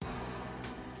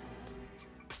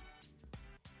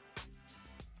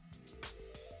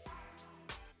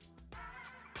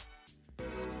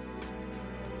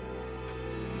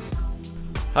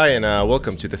Hi, and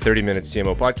welcome to the 30-Minute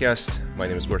CMO Podcast. My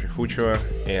name is Gorka Huchua,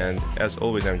 and as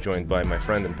always, I'm joined by my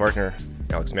friend and partner,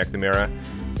 Alex McNamara.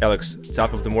 Alex,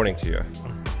 top of the morning to you.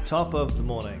 Top of the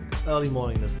morning, early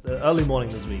morning this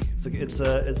week. It's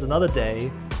another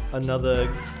day, another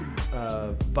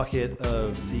bucket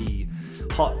of the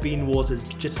hot bean water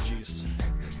jitter juice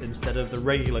instead of the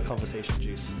regular conversation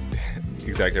juice.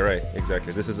 Exactly right.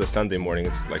 Exactly. This is a Sunday morning.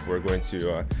 It's like we're going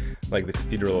to like the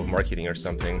Cathedral of Marketing or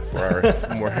something for our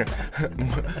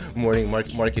morning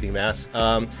marketing mass.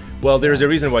 Well, there's a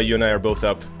reason why you and I are both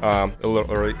up a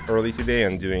little early today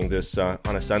and doing this on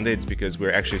a Sunday. It's because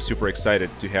we're actually super excited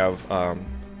to have a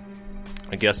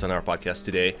guest on our podcast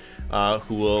today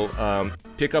who will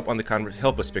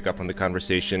help us pick up on the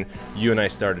conversation you and I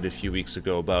started a few weeks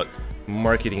ago about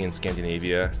marketing in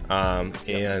Scandinavia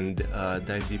and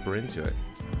dive deeper into it.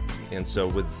 And so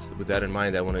with that in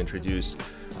mind, I want to introduce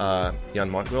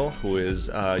Jan Montwill, who is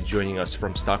joining us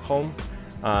from Stockholm.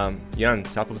 Jan,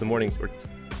 top of the morning.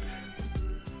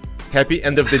 Happy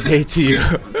end of the day to you.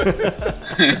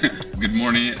 Good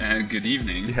morning and good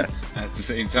evening. Yes. At the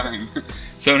same time.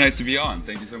 So nice to be on.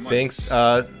 Thank you so much.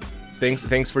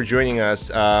 Thanks for joining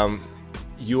us. I'm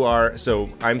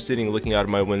sitting looking out of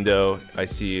my window. I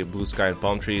see blue sky and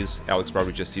palm trees. Alex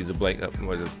probably just sees a blanket of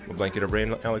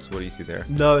rain. Alex, what do you see there?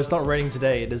 No, it's not raining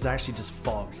today. It is actually just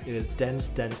fog. It is dense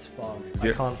fog.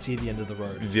 I can't see the end of the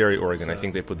road. Very Oregon. I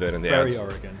think they put that in the ads. Very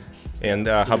Oregon. And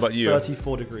how about you?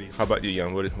 34 degrees. How about you,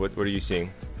 Jan? What are you seeing?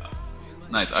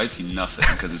 Nice. I see nothing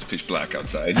because it's pitch black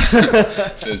outside.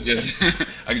 So it's just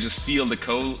I can just feel the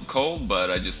cold,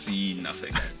 but I just see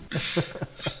nothing.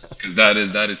 Because that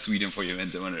is Sweden for you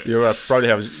in the winter. You probably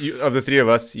have of the three of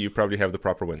us, you probably have the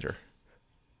proper winter.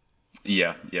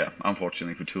 Yeah.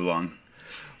 Unfortunately, for too long.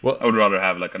 Well, I would rather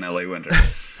have like an LA winter.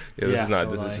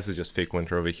 This is just fake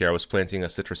winter over here. I was planting a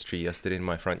citrus tree yesterday in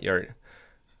my front yard.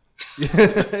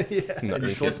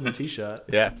 In shorts and a t-shirt.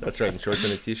 Yeah, that's right, in shorts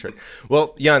and a t-shirt.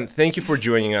 Well, Jan, thank you for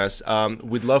joining us.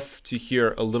 We'd love to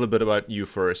hear a little bit about you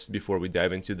first before we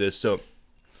dive into this. So,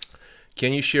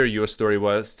 can you share your story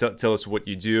with us? Tell us what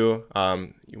you do.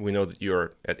 We know that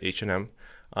you're at H&M.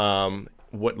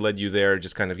 What led you there?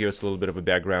 Just kind of give us a little bit of a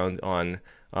background on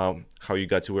how you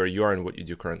got to where you are and what you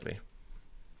do currently.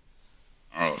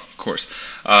 Oh, of course.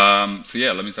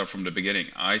 Let me start from the beginning.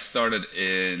 I started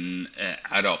in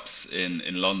ad ops in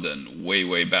London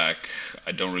way back.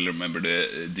 I don't really remember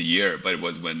the year, but it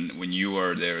was when you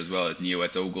were there as well at Neo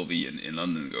at Ogilvy in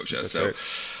London, Gosha. So right.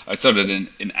 I started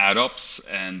in ad ops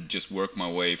and just worked my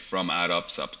way from ad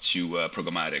ops up to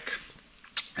programmatic.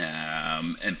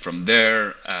 And from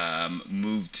there,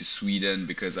 moved to Sweden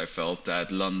because I felt that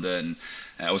London,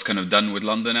 I was kind of done with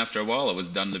London after a while. I was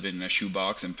done living in a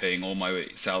shoebox and paying all my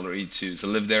salary to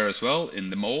live there as well in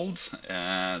the mold. So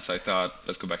I thought,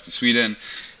 let's go back to Sweden.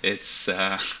 It's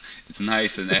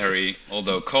nice and airy,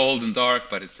 although cold and dark,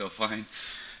 but it's still fine.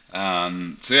 So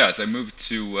I moved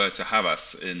to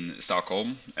Havas in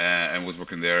Stockholm and was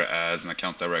working there as an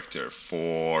account director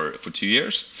for 2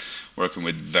 years, working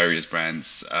with various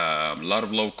brands, a lot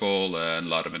of local and a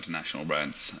lot of international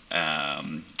brands.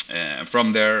 And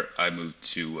from there, I moved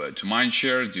to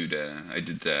Mindshare. I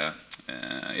did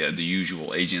the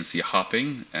usual agency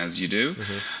hopping as you do.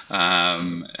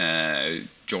 Mm-hmm.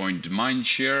 Joined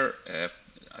Mindshare,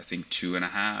 I think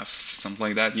 2.5 something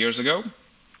like that years ago.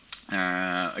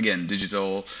 Again,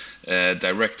 digital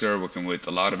director, working with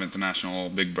a lot of international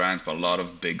big brands, but a lot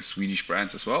of big Swedish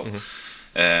brands as well.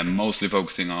 Mm-hmm. Mostly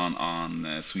focusing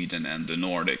on Sweden and the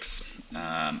Nordics.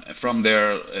 From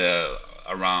there,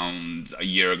 around a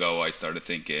year ago, I started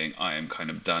thinking I am kind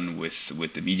of done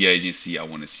with the media agency. I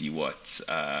want to see what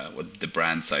the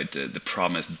brand side, the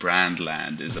promised brand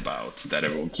land is about that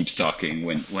everyone keeps talking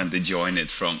when they join it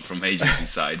from agency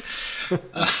side.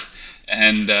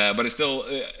 But I still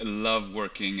love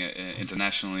working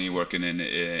internationally, working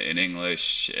in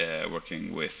English,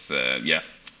 working with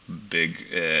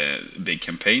big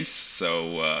campaigns.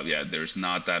 So there's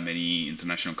not that many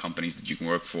international companies that you can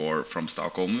work for from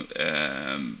Stockholm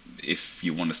if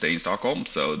you want to stay in Stockholm.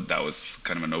 So that was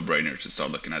kind of a no-brainer to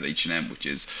start looking at H&M, which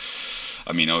is,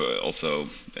 also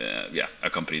a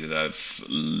company that I've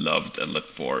loved and looked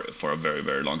for a very,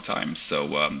 very long time.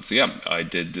 So I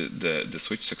did the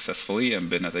switch successfully and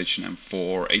been at H&M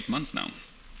for 8 months now.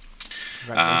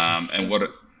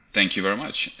 Thank you very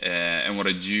much. And what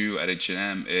I do at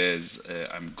H&M is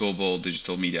I'm global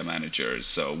digital media manager.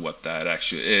 So what that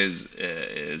actually is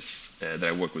that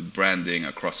I work with branding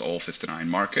across all 59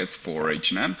 markets for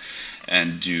H&M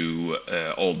and do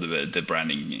all the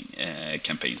branding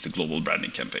campaigns, the global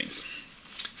branding campaigns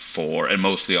and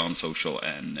mostly on social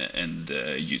and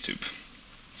YouTube.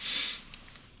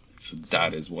 So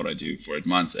that is what I do for 8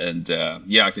 months. And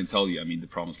I can tell you, I mean, the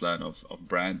promised land of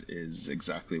brand is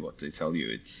exactly what they tell you.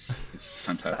 It's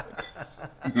fantastic.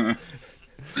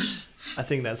 I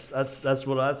think that's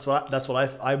what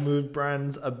I moved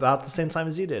brands about the same time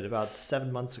as you did, about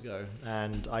 7 months ago,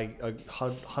 and I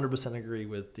 100% agree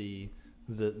with the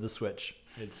switch.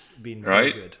 It's been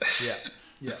very good.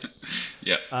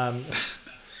 Yeah.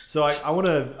 So I want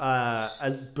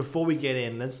to, before we get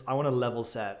in, I want to level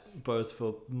set both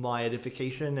for my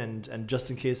edification and just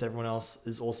in case everyone else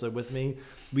is also with me.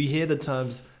 We hear the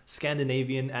terms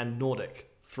Scandinavian and Nordic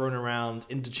thrown around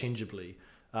interchangeably,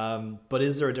 but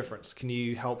is there a difference? Can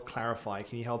you help clarify?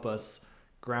 Can you help us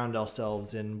ground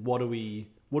ourselves in what are we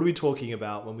talking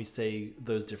about when we say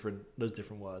those different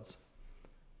words?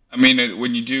 I mean,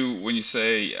 when you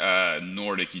say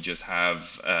Nordic, you just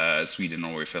have Sweden,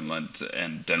 Norway, Finland,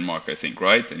 and Denmark, I think,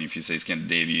 right? And if you say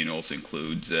Scandinavian, it also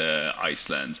includes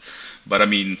Iceland. But I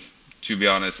mean, to be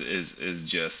honest, is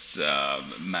just a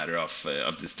matter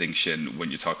of distinction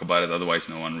when you talk about it. Otherwise,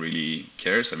 no one really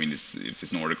cares. I mean, if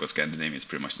it's Nordic or Scandinavian, it's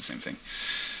pretty much the same thing.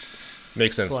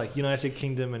 Makes sense. So like United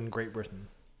Kingdom and Great Britain.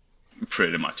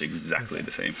 Pretty much exactly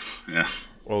the same. Yeah.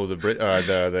 Well,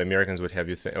 the Americans would have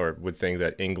you would think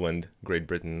that England, Great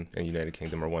Britain, and United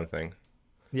Kingdom are one thing.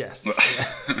 Yes.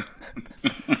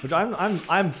 Which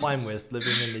I'm fine with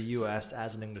living in the US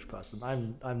as an English person.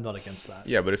 I'm not against that.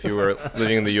 Yeah, but if you were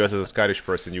living in the US as a Scottish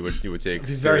person, you would take. I'd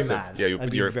be very mad. Yeah,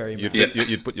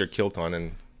 you'd put your kilt on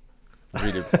and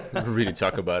really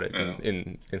talk about it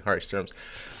in harsh terms.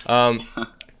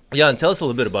 Yeah, and tell us a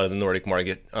little bit about the Nordic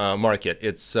market.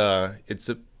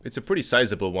 It's a pretty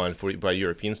sizable one by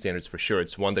European standards for sure.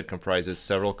 It's one that comprises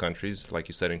several countries, like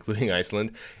you said, including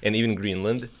Iceland and even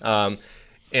Greenland,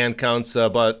 and counts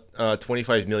about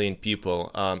 25 million people.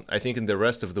 I think in the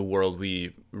rest of the world,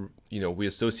 we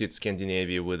associate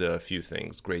Scandinavia with a few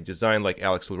things: great design, like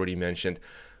Alex already mentioned,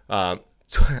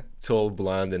 tall,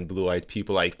 blonde, and blue-eyed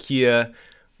people, IKEA.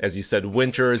 As you said,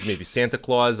 winters, maybe Santa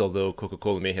Claus, although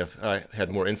Coca-Cola may have had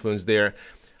more influence there.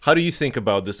 How do you think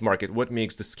about this market? What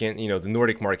makes the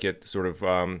Nordic market sort of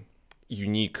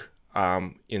unique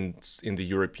in the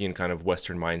European kind of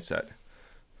Western mindset?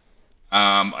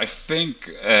 I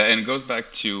think, and it goes back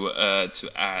to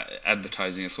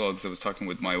advertising as well, because I was talking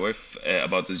with my wife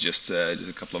about this just a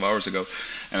couple of hours ago,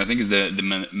 and I think it's the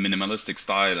minimalistic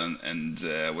style and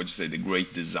the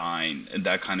great design, and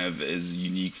that kind of is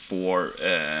unique for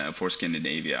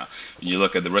Scandinavia. When you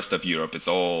look at the rest of Europe, it's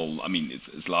all, I mean,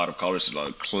 it's a lot of colors, it's a lot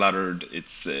of cluttered,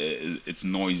 it's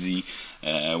noisy,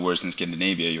 whereas in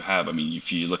Scandinavia you have, I mean,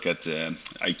 if you look at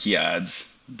IKEA ads,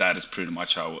 that is pretty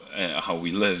much how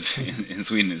we live in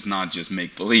Sweden. It's not just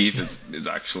make believe; it's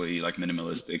actually like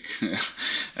minimalistic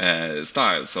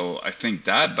style. So I think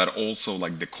that, but also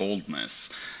like the coldness.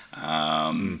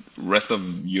 Rest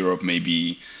of Europe may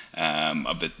be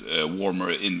a bit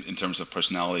warmer in terms of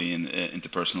personality and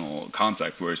interpersonal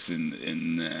contact, whereas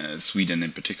in Sweden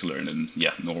in particular, and then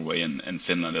Norway and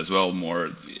Finland as well,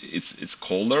 more it's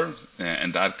colder,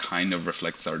 and that kind of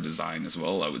reflects our design as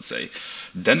well, I would say.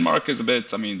 Denmark is a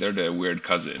bit, I mean, they're the weird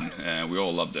cousin. We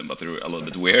all love them, but they're a little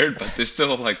bit weird. But they're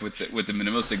still like with the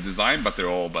minimalistic design, but they're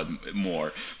all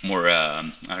more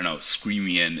I don't know,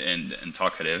 screamy and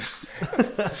talkative.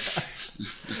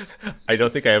 I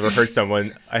don't think I ever heard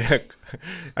someone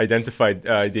identified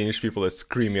Danish people as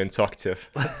screamy and talkative.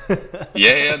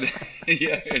 Yeah,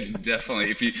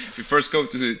 definitely. If you first go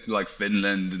to like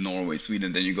Finland, Norway,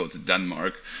 Sweden, then you go to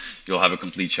Denmark, you'll have a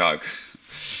complete shock.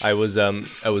 I was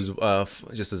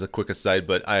just as a quick aside,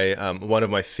 but one of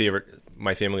my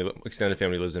extended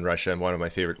family lives in Russia, and one of my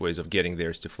favorite ways of getting there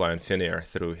is to fly on Finnair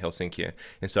through Helsinki,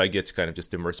 and so I get to kind of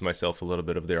just immerse myself a little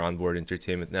bit of their onboard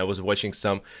entertainment. And I was watching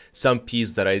some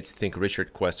piece that I think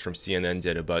Richard Quest from CNN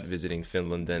did about visiting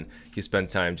Finland, and he spent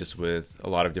time just with a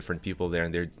lot of different people there,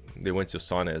 and they went to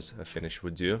sauna, as a Finnish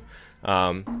would do,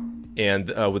 and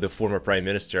with the former prime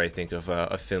minister, I think,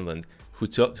 of Finland, who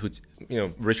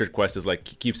Richard Quest is like,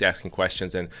 keeps asking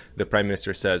questions, and the prime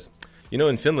minister says,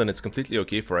 in Finland, it's completely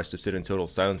okay for us to sit in total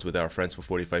silence with our friends for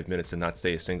 45 minutes and not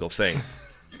say a single thing.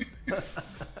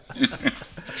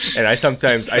 And I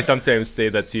sometimes say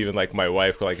that to even like my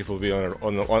wife, like if we'll be on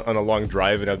a long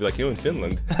drive, and I'll be like, in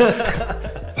Finland.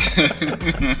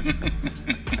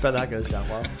 Bet that goes down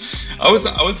well. I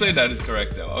would say that is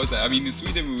correct, though. I mean, in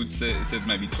Sweden we would sit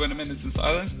maybe 20 minutes in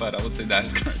silence, but I would say that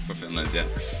is correct for Finland. Yeah.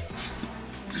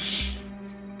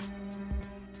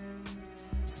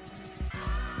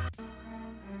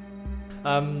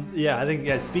 I think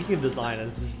speaking of design,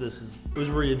 and it was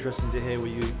really interesting to hear what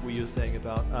you were saying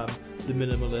about the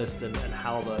minimalist and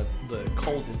how the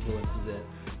cold influences it.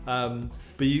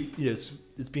 But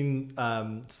it's been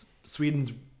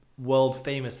Sweden's world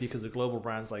famous because of global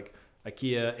brands like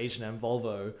IKEA, H&M,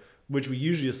 Volvo, which we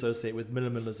usually associate with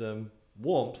minimalism,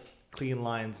 warmth, clean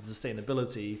lines, and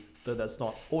sustainability, though that's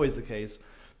not always the case.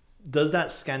 Does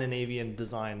that Scandinavian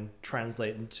design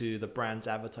translate into the brand's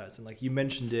advertising? Like you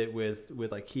mentioned it with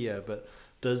IKEA, but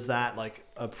does that like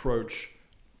approach,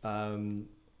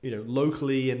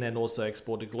 locally and then also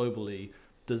exported globally?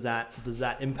 Does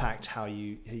that impact how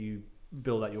you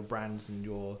build out your brands and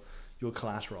your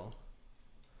collateral?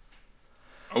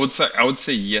 I would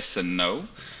say yes and no.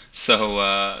 So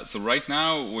right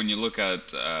now, when you look at,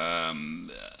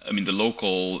 the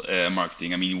local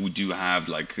marketing, we do have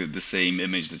like the same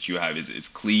image that you have. It's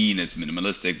clean, it's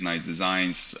minimalistic, nice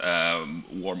designs,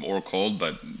 warm or cold,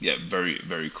 but yeah, very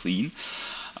very clean.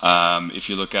 If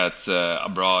you look at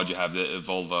abroad, you have the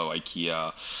Volvo,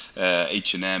 IKEA,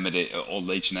 H&M. All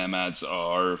the H&M ads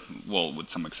are, well, with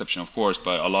some exception, of course,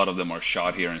 but a lot of them are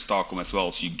shot here in Stockholm as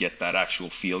well. So you get that actual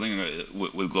feeling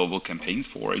with global campaigns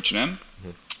for H&M.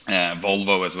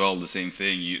 Volvo as well, the same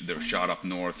thing. They're shot up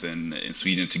north in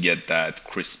Sweden to get that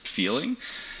crisp feeling.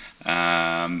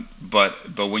 But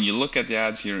when you look at the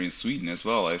ads here in Sweden as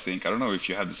well, I don't know if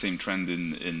you have the same trend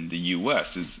in the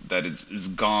US, is that it's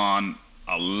gone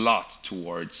a lot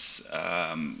towards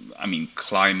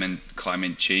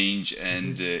climate change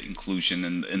and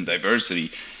inclusion and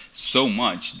diversity, so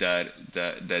much that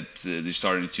they're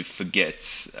starting to forget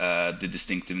the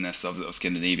distinctiveness of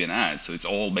Scandinavian ads. So it's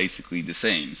all basically the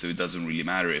same. So it doesn't really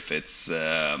matter if it's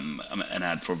an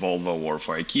ad for Volvo or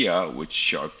for IKEA,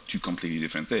 which are two completely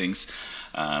different things.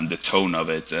 The tone of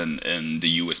it and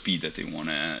the USP that they want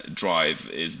to drive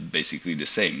is basically the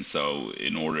same. So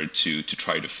in order to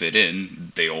try to fit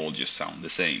in, they all just sound the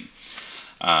same.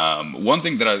 One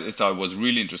thing that I thought was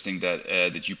really interesting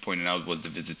that you pointed out was the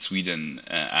Visit Sweden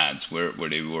ads, where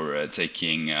they were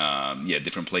taking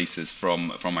different places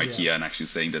from IKEA and actually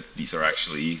saying that these are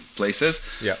actually places.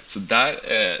 Yeah. So that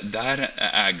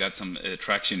ad got some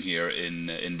traction here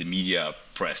in the media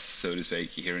press, so to speak,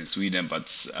 here in Sweden.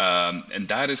 But and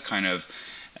that is kind of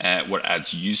what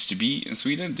ads used to be in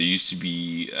Sweden. They used to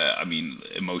be,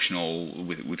 emotional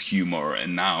with humor,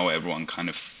 and now everyone kind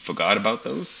of forgot about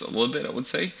those a little bit, I would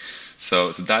say.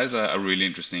 So that is a really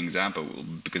interesting example,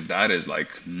 because that is like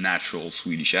natural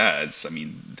Swedish ads.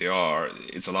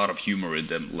 It's a lot of humor in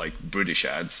them, like British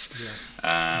ads.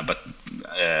 Yeah.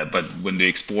 But when they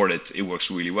export it, it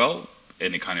works really well.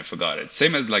 And they kind of forgot it.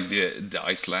 Same as like the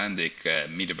Icelandic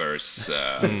metaverse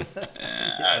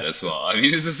ad as well.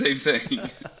 It's the same thing.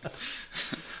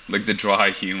 Like the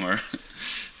dry humor.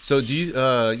 So do you,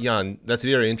 Jan, that's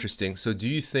very interesting. So do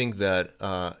you think that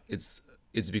it's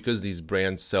because these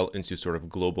brands sell into sort of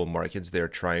global markets, they're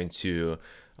trying to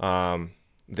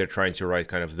ride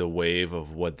kind of the wave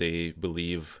of what they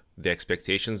believe the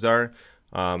expectations are?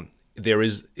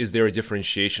 Is there a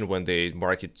differentiation when they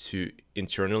market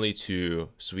internally to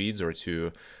Swedes or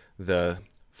to the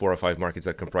 4 or 5 markets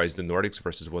that comprise the Nordics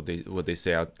versus what they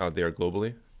say out there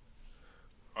globally?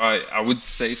 I would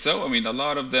say so. A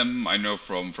lot of them I know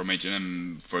from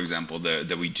H&M, for example,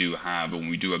 that we do have, when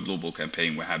we do a global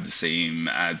campaign, we have the same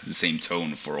ads, the same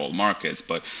tone for all markets.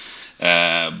 But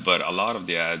a lot of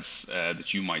the ads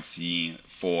that you might see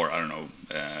for,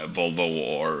 Volvo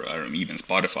or even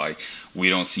Spotify, we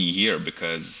don't see here,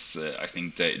 because I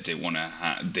think that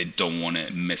they don't want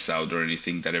to miss out on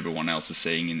anything that everyone else is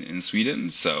saying in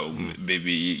Sweden. So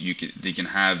maybe they can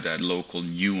have that local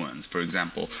nuance. For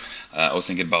example, I was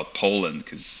thinking about Poland,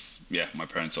 because my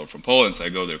parents are from Poland, so I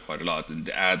go there quite a lot. And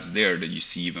the ads there that you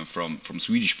see even from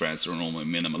Swedish brands that are normally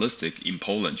minimalistic, in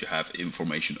Poland you have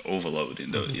information overload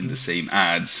in the same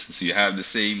ads. So you have the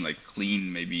same like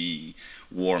clean, maybe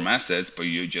warm assets, but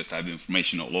you just have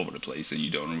information all over the place and you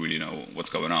don't really know what's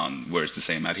going on. Whereas the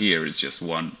same ad here is just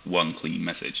one clean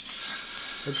message.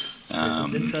 It's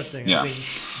interesting. Yeah. I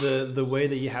think the way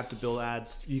that you have to build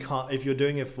ads, you can't, if you're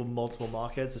doing it for multiple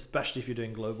markets, especially if you're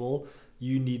doing global,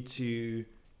 you need to,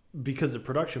 because of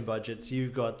production budgets,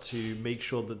 you've got to make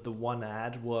sure that the one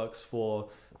ad works for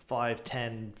 5,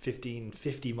 10, 15,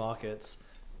 50 markets,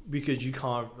 because you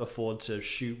can't afford to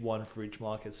shoot one for each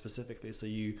market specifically. So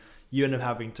you end up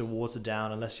having to water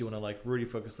down, unless you want to like really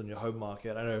focus on your home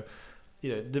market. I know,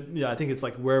 I think it's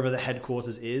like wherever the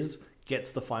headquarters is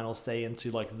gets the final say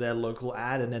into like their local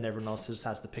ad, and then everyone else just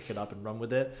has to pick it up and run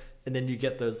with it. And then you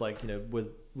get those like,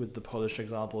 with the Polish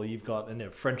example, you've got a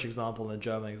French example and a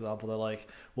German example. They're like,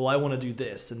 well, I want to do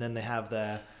this. And then they have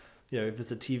their, if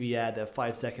it's a TV ad, their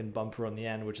 5-second bumper on the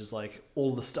end, which is like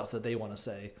all the stuff that they want to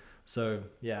say. So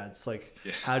yeah, it's like,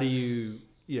 how do you,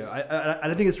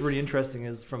 I think it's really interesting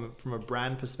is from a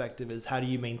brand perspective is how do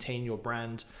you maintain your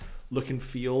brand look and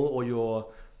feel, or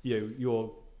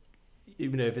your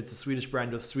even if it's a Swedish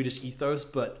brand, your Swedish ethos,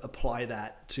 but apply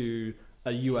that to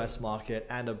a US market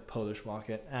and a Polish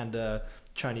market and a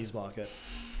Chinese market.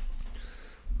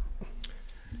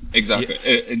 Exactly,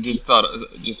 and just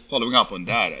following up on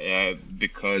that,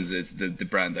 because it's the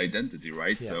brand identity,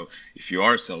 right? Yeah. So if you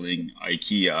are selling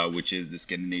IKEA, which is the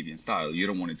Scandinavian style, you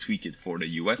don't want to tweak it for the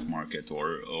US market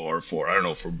or for, I don't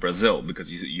know, for Brazil, because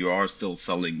you are still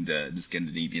selling the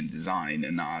Scandinavian design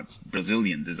and not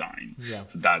Brazilian design. Yeah.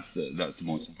 So that's the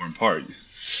most important part.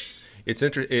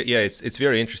 It's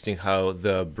very interesting how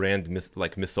the brand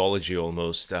mythology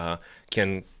almost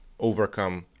can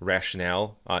overcome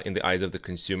rationale in the eyes of the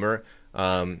consumer.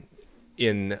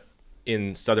 In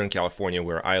Southern California,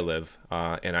 where I live,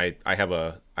 and I have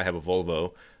a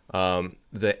Volvo.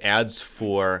 The ads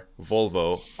for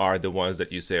Volvo are the ones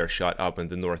that you say are shot up in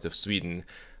the north of Sweden.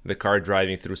 The car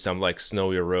driving through some like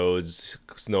snowy roads,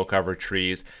 snow-covered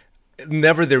trees.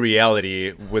 Never the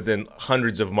reality within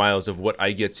hundreds of miles of what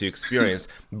I get to experience,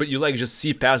 but you like just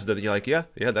see past that. You're like, yeah,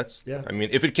 that's. Yeah. I mean,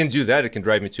 if it can do that, it can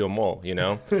drive me to a mall, you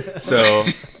know. So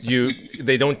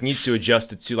they don't need to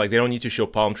adjust it to, like, they don't need to show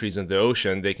palm trees in the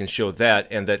ocean. They can show that,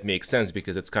 and that makes sense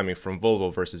because it's coming from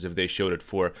Volvo. Versus if they showed it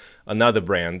for another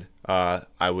brand,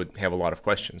 I would have a lot of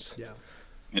questions. Yeah.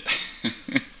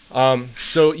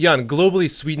 So Jan,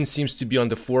 globally, Sweden seems to be on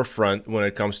the forefront when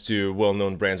it comes to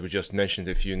well-known brands. We just mentioned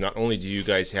a few. Not only do you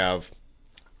guys have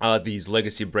these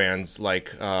legacy brands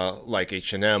like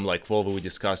H&M, like Volvo we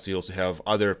discussed, you also have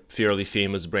other fairly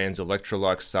famous brands,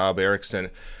 Electrolux, Saab, Ericsson.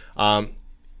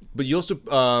 But you also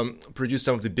produce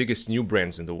some of the biggest new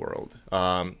brands in the world.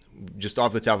 Just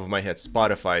off the top of my head,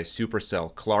 Spotify,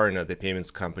 Supercell, Klarna, the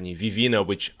payments company, Vivino,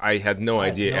 which I had no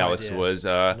idea, Alex, was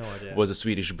a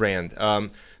Swedish brand.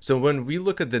 So when we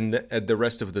look at the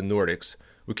rest of the Nordics,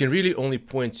 we can really only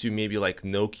point to maybe like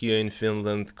Nokia in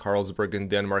Finland, Carlsberg in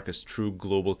Denmark as true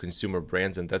global consumer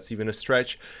brands, and that's even a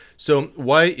stretch. So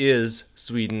why is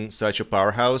Sweden such a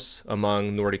powerhouse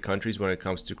among Nordic countries when it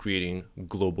comes to creating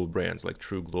global brands, like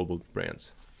true global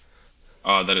brands?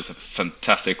 Oh, that is a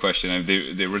fantastic question. And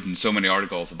they've written so many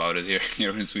articles about it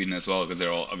here in Sweden as well, because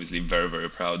they're all obviously very, very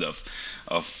proud of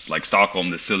like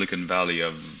Stockholm, the Silicon Valley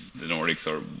of the Nordics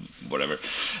or whatever.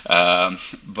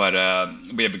 But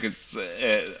yeah, because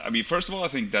I mean, first of all, I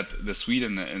think that the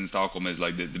Sweden and Stockholm is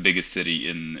like the biggest city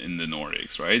in the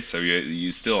Nordics, right? So you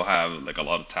still have like a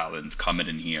lot of talent coming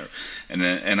in here, and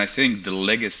I think the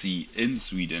legacy in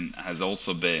Sweden has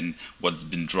also been what's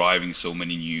been driving so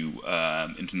many new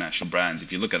international brands.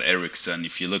 If you look at Ericsson,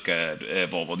 if you look at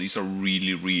Volvo, these are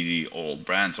really, really old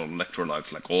brands, or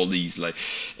Electrolux, like all these like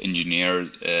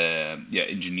engineered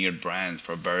brands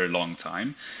for a very long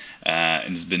time.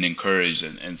 And it's been encouraged,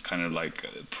 and it's kind of like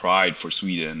pride for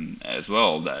Sweden as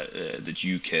well that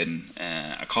you can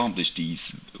accomplish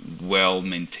these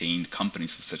well-maintained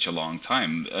companies for such a long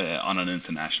time on an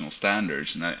international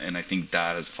standards, and I think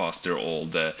that has fostered all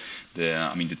the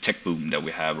tech boom that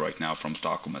we have right now from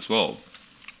Stockholm as well.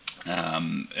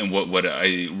 And what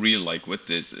I really like with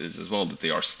this is as well that they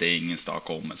are staying in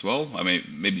Stockholm as well. I mean,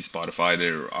 maybe Spotify,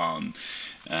 they're on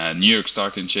New York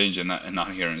Stock Exchange and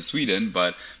not here in Sweden,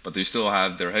 but they still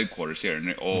have their headquarters here, and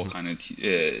they all kind of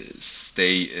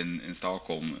stay in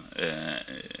Stockholm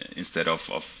instead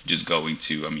of just going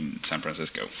to, San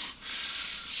Francisco.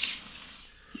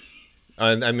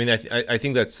 And I mean, I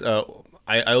think that's.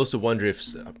 I also wonder if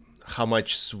how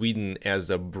much Sweden as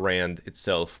a brand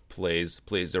itself plays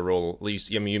a role.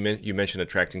 I mean, you mentioned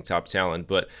attracting top talent,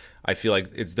 but I feel like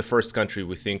it's the first country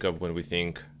we think of when we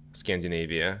think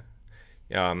Scandinavia.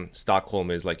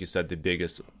 Stockholm is, like you said, the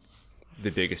biggest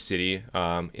city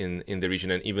in the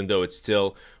region, and even though it's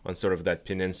still on sort of that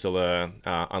peninsula,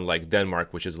 unlike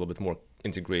Denmark, which is a little bit more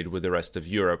integrated with the rest of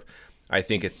Europe, I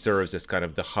think it serves as kind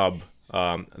of the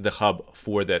hub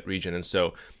for that region. And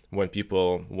so when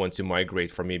people want to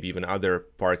migrate from maybe even other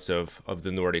parts of the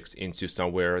Nordics into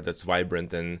somewhere that's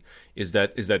vibrant, and is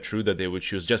that true that they would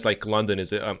choose, just like London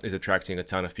is attracting a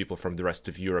ton of people from the rest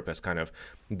of Europe as kind of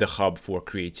the hub for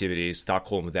creativity, is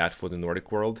Stockholm that for the Nordic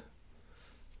world?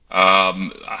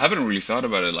 I haven't really thought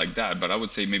about it like that, but I would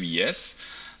say maybe yes.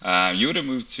 You would have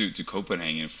moved to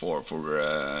Copenhagen for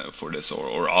this,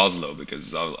 or Oslo,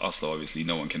 because Oslo obviously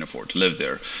no one can afford to live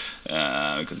there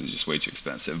because it's just way too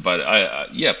expensive. But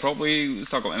probably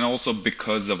Stockholm, and also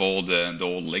because of all the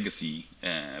old legacy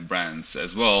brands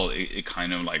as well, it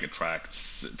kind of like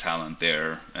attracts talent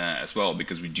there as well,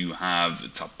 because we do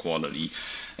have top quality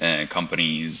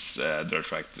companies that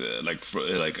attract like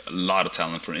a lot of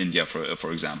talent from India,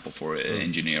 for example, for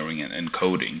engineering and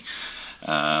coding.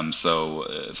 So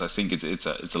I think it's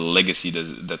a legacy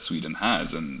that Sweden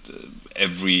has, and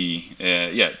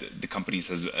the companies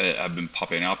have been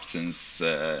popping up since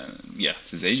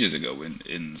ages ago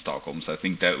in Stockholm. So I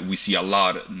think that we see a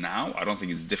lot now. I don't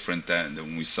think it's different than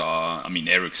when we saw, I mean,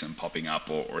 Ericsson popping up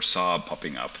or Saab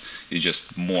popping up. It's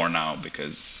just more now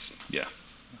because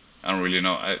I don't really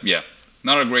know.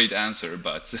 Not a great answer,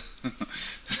 but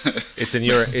it's in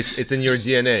your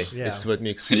DNA. Yeah. It's what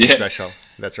makes you special.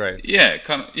 That's right. Yeah,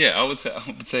 kind of. Yeah, I would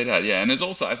say that. Yeah, and it's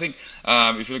also, I think,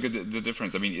 if you look at the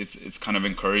difference, I mean, it's kind of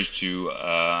encouraged to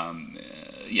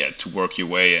work your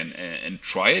way and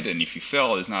try it. And if you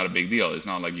fail, it's not a big deal. It's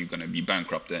not like you're going to be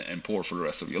bankrupt and poor for the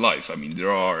rest of your life. I mean,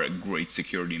 there are great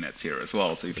security nets here as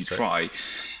well. So if you try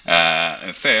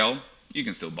and fail, you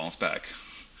can still bounce back.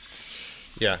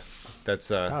 Yeah.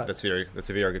 That's a very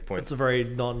good point. It's a very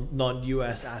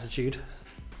non-US attitude.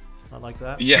 I like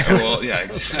that. Yeah, well, yeah,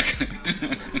 exactly.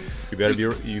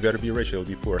 you better be rich, you'll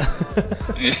be poor.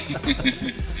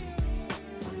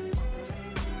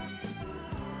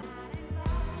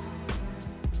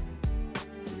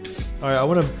 All right, I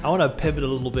want to pivot a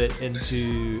little bit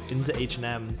into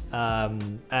H&M,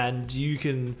 and you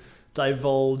can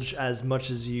divulge as much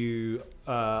as you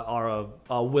are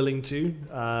willing to.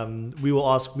 We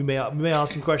may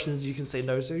ask some questions you can say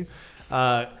no to.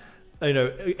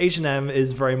 H&M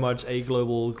is very much a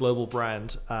global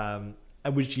brand,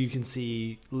 which you can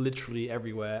see literally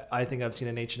everywhere. I think I've seen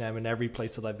an H&M in every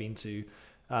place that I've been to.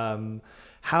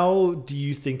 How do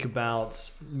you think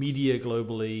about media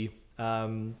globally?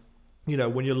 When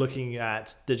you're looking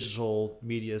at digital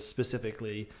media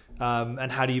specifically,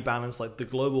 and how do you balance like the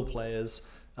global players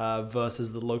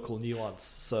versus the local nuance?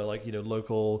 So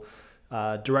local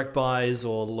direct buys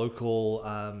or local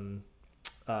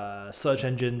search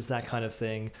engines, that kind of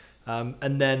thing.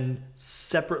 And then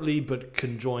separately but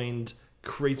conjoined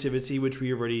creativity, which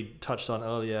we already touched on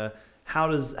earlier. How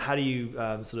do you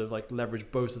sort of like leverage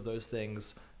both of those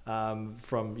things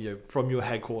from your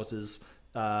headquarters,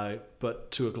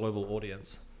 but to a global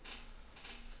audience?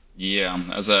 Yeah,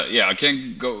 I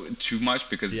can't go too much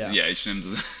because H&M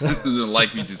doesn't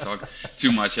like me to talk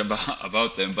too much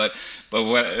about them. But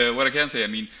what I can say, I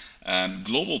mean,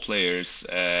 global players.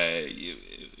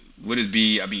 Would it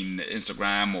be, I mean,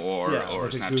 Instagram or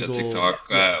Snapchat, Google, TikTok,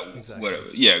 exactly. whatever?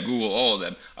 Yeah, Google, all of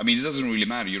them. I mean, it doesn't really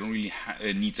matter. You don't really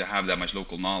need to have that much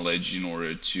local knowledge in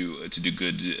order to do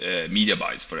good media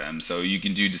buys for them. So you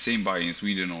can do the same buy in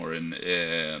Sweden or in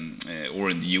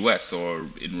the US or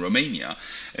in Romania,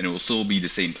 and it will still be the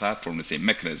same platform, the same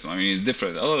mechanism. I mean, it's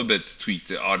different, a little bit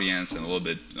tweaked audience and a little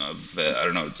bit of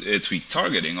tweaked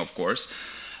targeting, of course.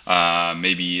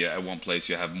 Maybe at one place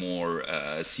you have more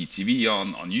CTV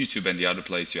on YouTube, and the other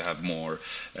place you have more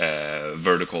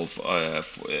vertical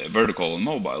and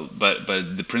mobile. But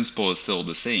the principle is still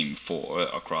the same for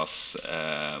across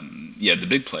the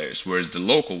big players. Whereas the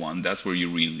local one, that's where you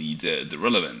really need the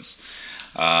relevance.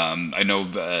 I know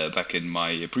back in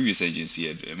my previous agency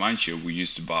at Mindshare, we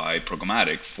used to buy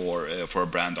programmatic for a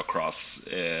brand across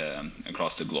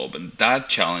the globe, and that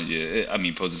challenge,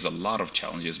 poses a lot of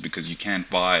challenges because you can't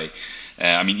buy.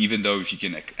 Even though if you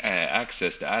can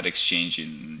access the ad exchange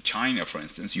in China, for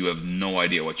instance, you have no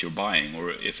idea what you're buying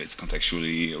or if it's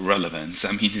contextually relevant.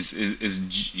 I mean,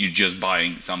 you're just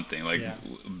buying something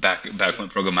back when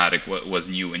programmatic was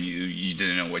new and you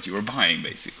didn't know what you were buying,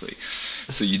 basically.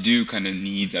 So you do kind of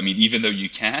need. I mean, even though you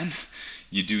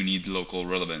do need local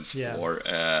relevance for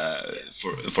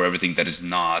everything that is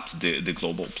not the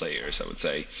global players, I would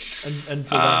say. And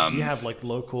for that, do you have like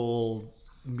local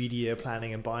media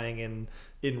planning and buying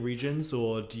in regions,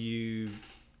 or do you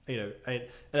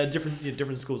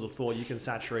different schools of thought? You can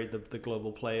saturate the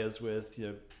global players with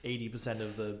 80%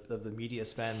 of the media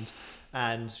spend,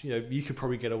 and you could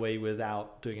probably get away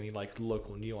without doing any like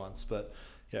local nuance. But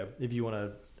if you want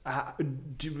to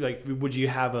would you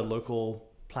have a local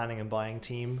planning and buying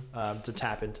team to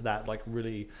tap into that, like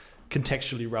really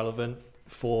contextually relevant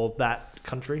for that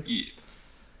country?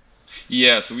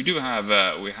 Yeah, so we do have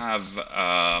a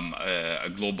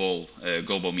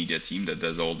global media team that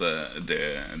does all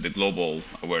the global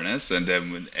awareness, and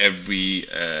then when every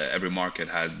market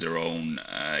has their own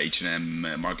H&M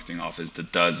marketing office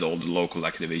that does all the local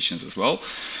activations as well,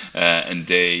 and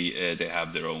they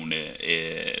have their own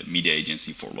media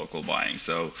agency for local buying.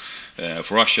 So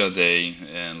for Russia, they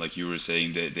like you were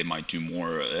saying, they might do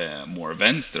more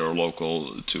events that are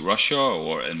local to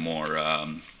Russia and more.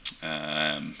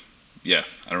 I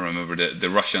don't remember the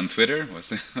Russian Twitter. What's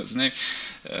the name?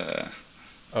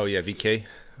 VK.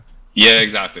 Yeah,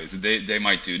 exactly. So they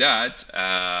might do that,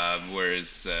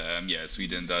 whereas yeah,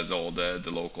 Sweden does all the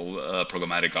local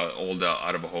programmatic, all the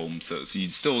out of home. So you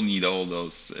still need all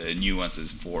those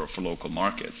nuances for local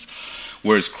markets.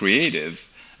 Whereas creative,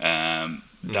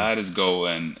 that is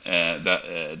going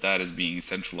that is being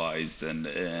centralized and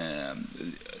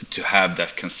to have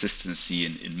that consistency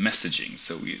in messaging.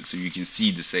 So you can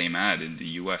see the same ad in the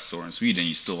US or in Sweden,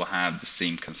 you still have the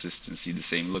same consistency, the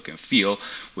same look and feel,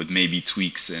 with maybe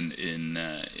tweaks in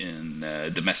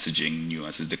the messaging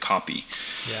nuances, the copy.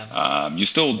 Yeah. You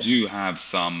still do have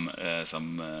some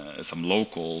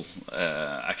local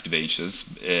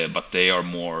activations, but they are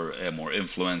more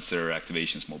influencer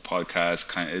activations, more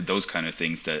podcasts, those kind of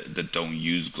things that don't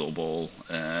use global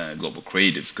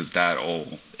creatives, because that all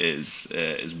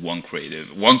is one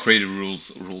creative. One creative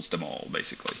rules them all,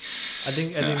 basically. I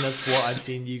think that's what I've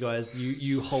seen you guys.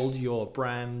 You hold your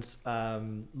brand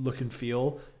look and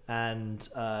feel, and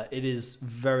it is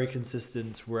very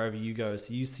consistent wherever you go.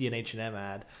 So you see an H&M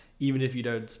ad, even if you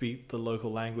don't speak the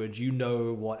local language, you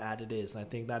know what ad it is. And I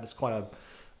think that is quite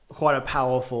a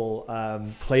powerful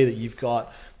play that you've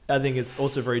got. I think it's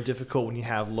also very difficult when you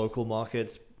have local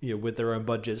markets, with their own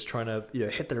budgets, trying to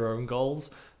hit their own goals,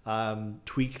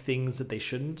 tweak things that they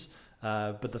shouldn't.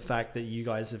 But the fact that you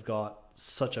guys have got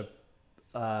such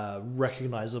a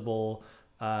recognizable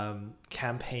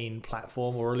campaign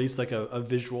platform, or at least like a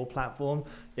visual platform,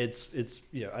 it's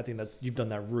I think that you've done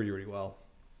that really, really well.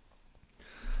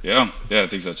 Yeah, I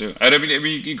think so too. And I mean,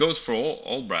 it goes for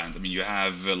all brands. I mean, you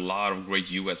have a lot of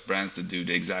great US brands that do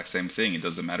the exact same thing. It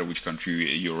doesn't matter which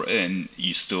country you're in,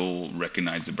 you still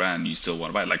recognize the brand, you still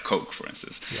want to buy it. Like Coke, for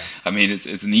instance. Yeah. I mean, it's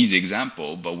an easy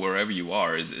example, but wherever you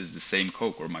are is the same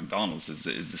Coke, or McDonald's is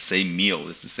the same meal,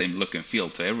 it's the same look and feel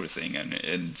to everything. And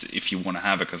if you want to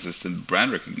have a consistent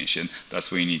brand recognition,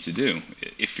 that's what you need to do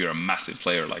if you're a massive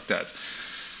player like that.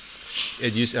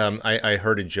 I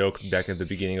heard a joke back at the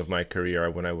beginning of my career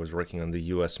when I was working on the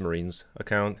U.S. Marines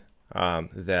account,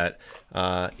 that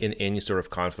in any sort of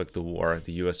conflict or war,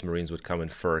 the U.S. Marines would come in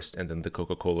first, and then the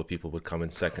Coca-Cola people would come in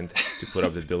second to put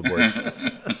up the billboards.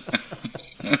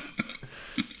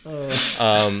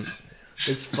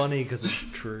 It's funny because it's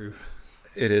true.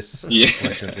 It is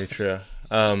unfortunately true.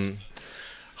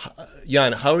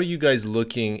 Jan, how are you guys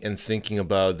looking and thinking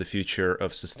about the future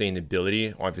of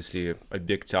sustainability? Obviously, a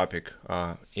big topic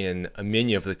in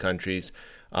many of the countries.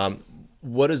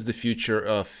 What does the future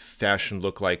of fashion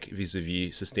look like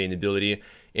vis-a-vis sustainability?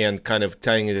 And kind of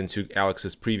tying it into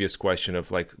Alex's previous question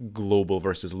of like global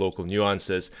versus local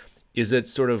nuances, is it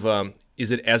sort of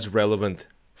is it as relevant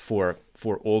for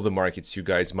all the markets you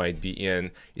guys might be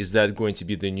in? Is that going to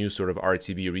be the new sort of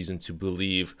RTB reason to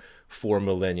believe for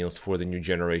millennials, for the new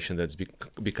generation that's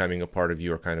becoming a part of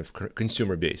your kind of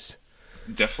consumer base?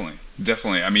 Definitely.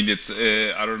 I mean, it's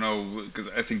I don't know, because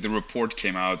I think the report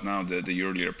came out now, the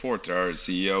yearly report that our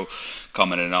CEO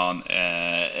commented on,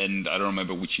 and I don't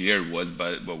remember which year it was,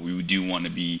 but we do want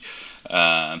to be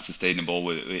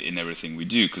sustainable in everything we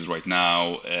do, because right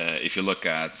now, if you look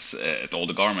at all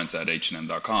the garments at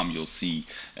H&M.com, you'll see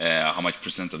how much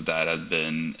 % of that has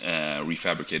been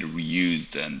refabricated,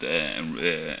 reused, and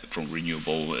from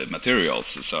renewable materials.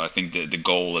 So I think the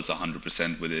goal is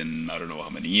 100% within, I don't know how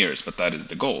many years, but that is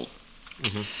the goal.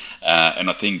 Mm-hmm. And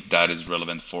I think that is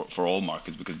relevant for all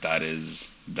markets, because that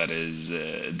is the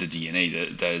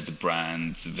DNA, that is the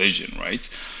brand's vision, right?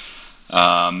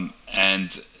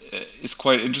 And it's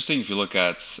quite interesting if you look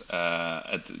at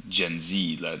Gen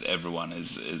Z, that everyone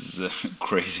is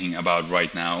crazing about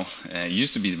right now. It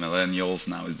used to be the millennials,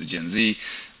 now is the Gen Z.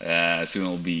 Soon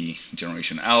it'll be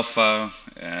Generation Alpha,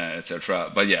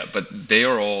 etc. But they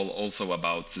are all also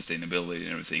about sustainability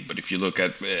and everything. But if you look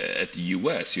at the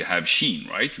US, you have Shein,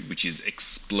 right, which is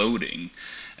exploding.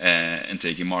 And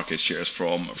taking market shares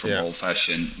from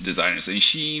old-fashioned designers. And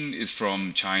Shein is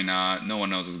from China. No one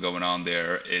knows what's going on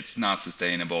there. It's not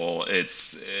sustainable.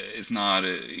 It's not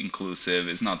inclusive.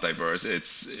 It's not diverse.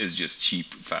 It's just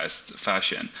cheap, fast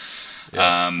fashion.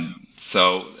 Yeah.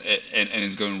 So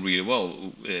it's going really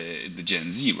well, the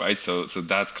Gen Z, right? So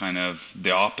that's kind of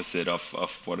the opposite of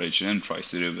what H&M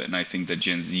tries to do. And I think that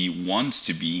Gen Z wants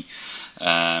to be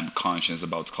conscious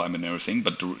about climate and everything,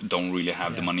 but don't really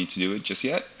have the money to do it just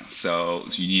yet. So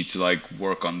you need to like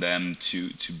work on them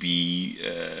to be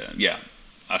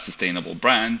a sustainable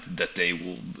brand that they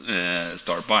will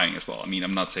start buying as well. I mean,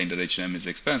 I'm not saying that H&M is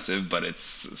expensive, but it's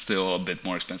still a bit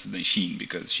more expensive than Shein,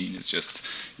 because Shein is just,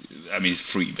 I mean, it's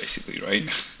free basically, right?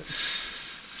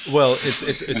 Well,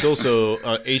 it's also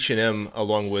H&M,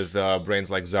 along with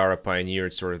brands like Zara,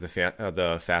 pioneered sort of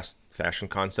the fast fashion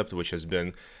concept, which has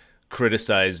been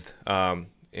criticized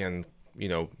and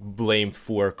blamed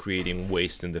for creating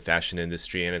waste in the fashion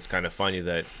industry. And it's kind of funny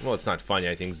that, well, it's not funny.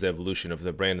 I think it's the evolution of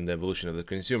the brand and the evolution of the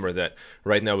consumer that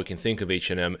right now we can think of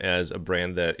H&M as a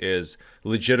brand that is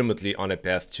legitimately on a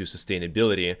path to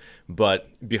sustainability, but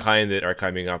behind it are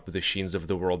coming up the Sheins of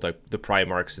the world, like the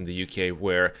Primarks in the UK,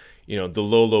 where, the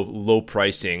low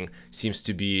pricing seems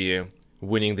to be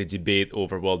winning the debate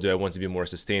over, well, do I want to be more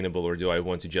sustainable or do I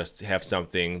want to just have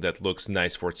something that looks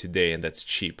nice for today and that's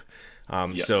cheap?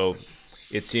 So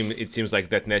it seems like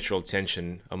that natural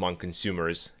tension among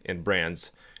consumers and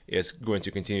brands is going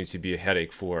to continue to be a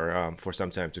headache for some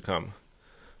time to come.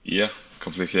 Yeah,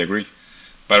 completely agree.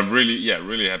 But I'm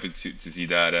really happy to see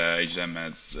that H&M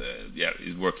is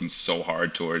working so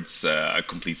hard towards a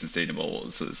complete sustainable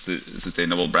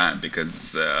brand,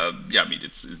 because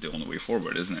it's the only way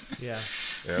forward, isn't it? Yeah.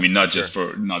 I mean, not just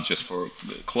for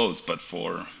clothes, but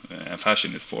for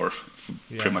fashion is for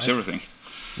pretty much everything.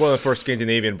 Well, for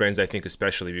Scandinavian brands, I think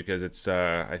especially because it's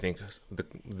I think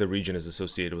the region is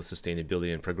associated with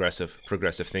sustainability and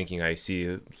progressive thinking. I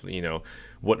see,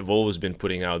 what Volvo's been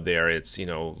putting out there. It's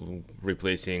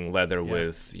replacing leather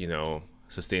with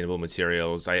sustainable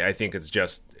materials. I think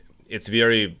it's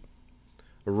very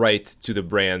right to the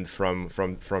brand from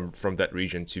that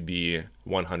region to be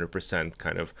 100%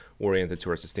 kind of oriented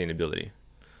towards sustainability.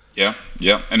 Yeah,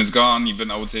 and it's gone even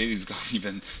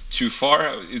too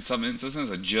far in some instances.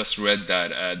 I just read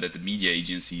that the media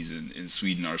agencies in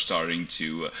Sweden are starting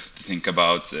to think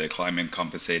about climate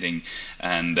compensating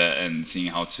and seeing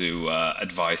how to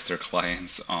advise their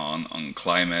clients on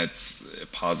climate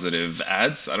positive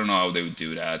ads. I don't know how they would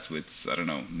do that with,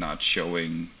 not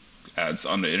showing ads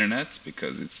on the internet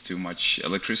because it's too much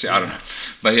electricity. I don't know,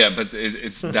 but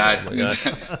it's that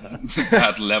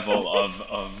that level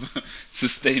of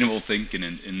sustainable thinking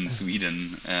in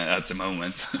Sweden at the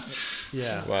moment.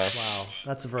 Yeah. Wow.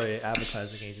 That's a very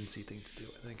advertising agency thing to do,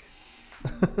 I think.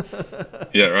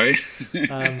 Yeah, right.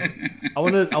 I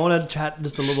want to chat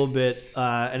just a little bit,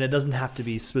 and it doesn't have to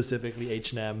be specifically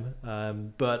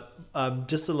H&M, but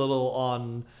just a little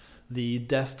on the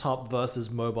desktop versus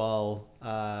mobile,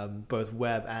 both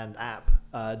web and app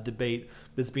debate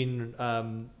that's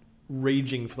been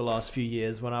raging for the last few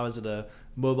years. When I was at a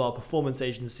mobile performance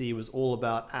agency, it was all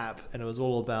about app and it was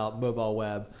all about mobile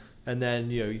web. And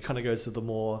then, you kind of go to the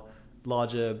more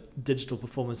larger digital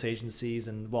performance agencies,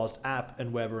 and whilst app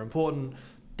and web are important,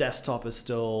 desktop is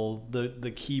still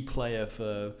the key player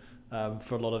for a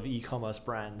lot of e-commerce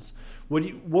brands. Where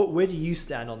do you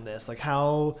stand on this? Like,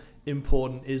 how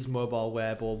important is mobile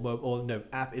web or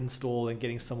app install and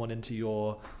getting someone into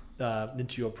your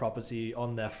property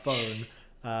on their phone,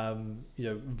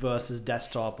 versus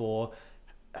desktop? Or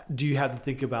do you have to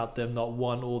think about them not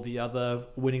one or the other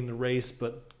winning the race,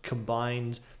 but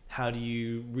combined? How do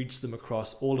you reach them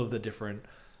across all of the different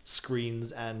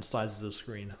screens and sizes of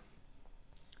screen?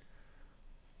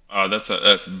 That's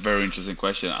a very interesting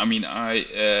question. I mean, I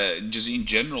just in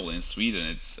general in Sweden,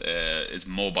 it's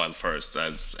mobile first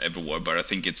as everywhere, but I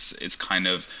think it's kind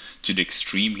of to the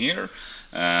extreme here,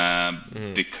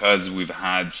 because we've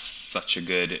had such a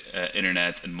good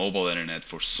internet and mobile internet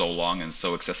for so long and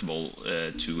so accessible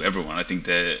to everyone. I think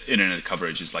the internet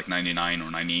coverage is like 99 or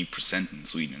 98% in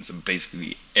Sweden. So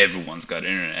basically everyone's got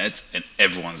internet and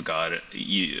everyone's got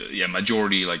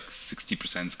majority, like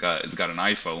 60% has got an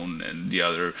iPhone, and the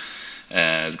other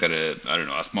has got a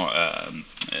smart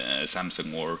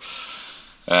Samsung or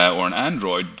an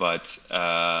Android, but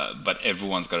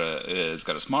everyone's got a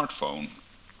smartphone.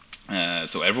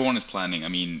 So everyone is planning. I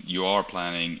mean, you are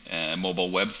planning mobile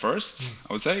web first,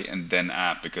 I would say, and then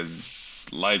app, because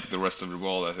like the rest of the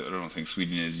world, I don't think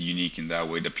Sweden is unique in that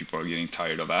way that people are getting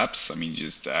tired of apps. I mean,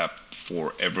 just app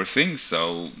for everything.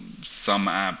 So some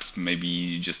apps,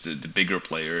 maybe just the bigger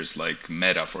players like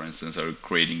Meta, for instance, are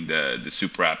creating the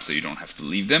super apps so you don't have to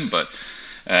leave them. But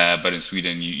in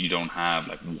Sweden, you don't have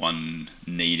like one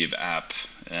native app,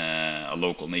 a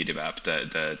local native app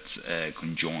that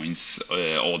conjoins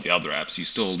all the other apps. You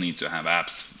still need to have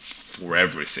apps for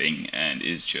everything, and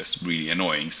it's just really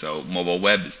annoying. So mobile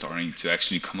web is starting to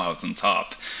actually come out on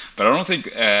top. But I don't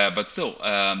think, but still,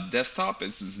 desktop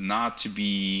is not to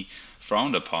be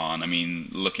frowned upon. I mean,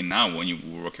 looking now, when you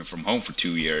were working from home for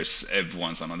 2 years,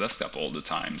 everyone's on a desktop all the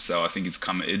time. So I think it's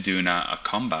doing a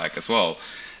comeback as well.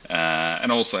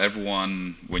 And also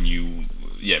everyone,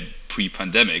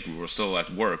 pre-pandemic, we were still at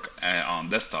work on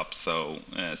desktop, so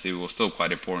it was still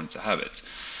quite important to have it.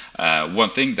 One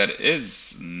thing that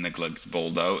is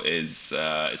neglectable though is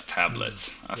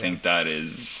tablets. I think that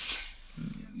is,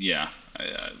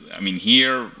 I mean,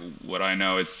 here, what I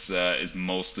know is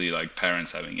mostly like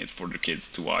parents having it for their kids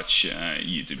to watch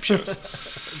YouTube shows.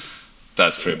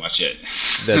 That's pretty much it.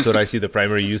 That's what I see the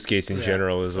primary use case in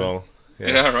general as well.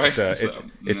 Yeah, right.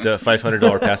 It's a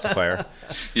 $500 pacifier.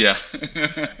 Yeah.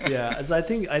 Yeah, so I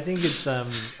think it's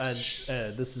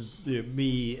this is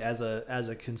me as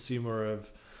a consumer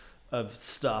of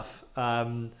stuff.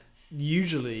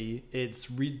 Usually it's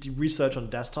research on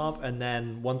desktop, and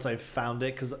then once I've found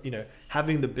it, because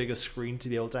having the bigger screen to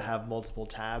be able to have multiple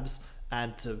tabs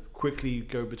and to quickly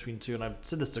go between two. And I've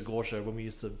said this to Gorsha when we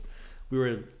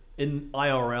were in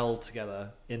IRL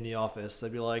together in the office.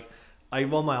 They'd be like,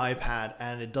 I'm on my iPad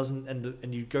and it doesn't,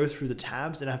 and you go through the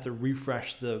tabs and have to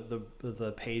refresh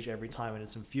the page every time, and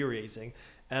it's infuriating.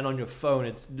 And on your phone,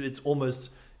 it's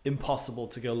almost impossible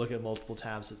to go look at multiple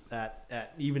tabs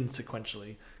at even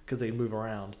sequentially, because they move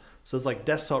around. So it's like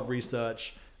desktop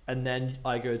research, and then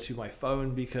I go to my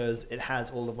phone because it has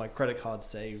all of my credit cards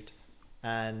saved,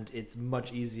 and it's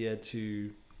much easier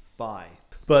to buy.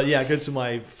 But yeah, I go to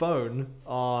my phone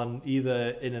on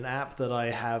either in an app that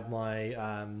I have my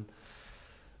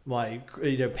my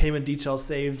payment details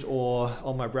saved, or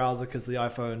on my browser, because the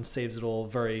iPhone saves it all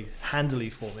very handily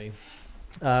for me.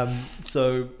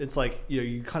 So it's like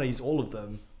you kind of use all of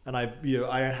them, and I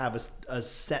don't have a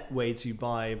set way to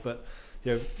buy, but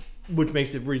which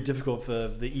makes it really difficult for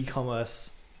the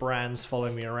e-commerce brands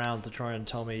following me around to try and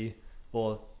tell me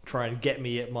or try and get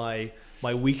me at my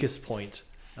weakest point.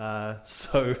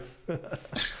 So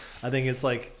I think it's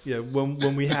like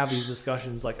when we have these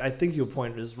discussions, like I think your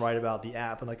point is right about the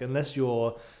app, and like unless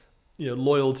you're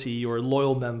loyalty or a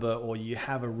loyal member, or you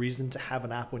have a reason to have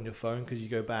an app on your phone because you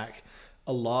go back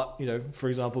a lot. For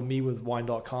example, me with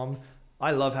wine.com,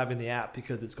 I love having the app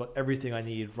because it's got everything I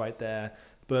need right there.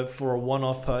 But for a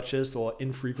one-off purchase or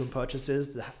infrequent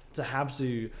purchases, to have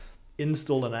to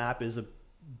install an app is a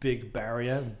big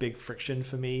barrier, big friction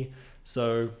for me.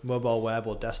 So mobile web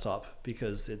or desktop,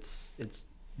 because it's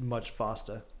much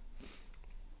faster.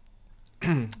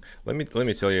 Let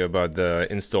me tell you about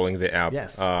installing the app.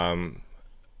 Yes.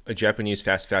 A Japanese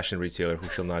fast fashion retailer who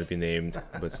shall not be named,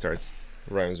 but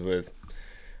rhymes with.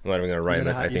 I'm not even going to rhyme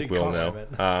it. I think we all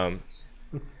know.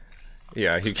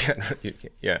 Yeah, you can't.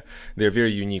 Yeah, they're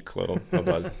very unique, though,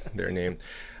 about their name.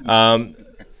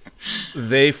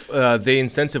 They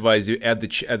incentivize you at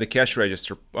the cash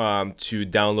register to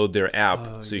download their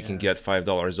app, so you can get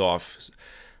 $5 off.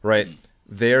 Right,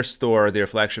 their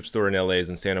flagship store in LA is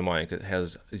in Santa Monica. It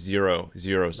has zero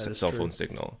cell phone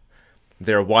signal.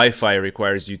 Their Wi-Fi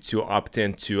requires you to opt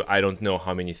into I don't know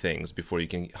how many things before you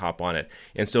can hop on it.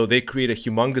 And so they create a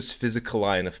humongous physical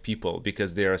line of people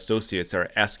because their associates are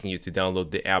asking you to download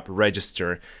the app,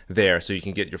 register there so you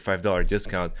can get your $5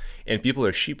 discount. And people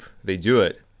are sheep. They do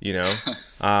it,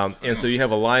 and so you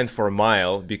have a line for a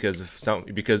mile because of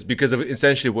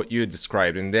essentially what you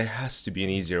described. And there has to be an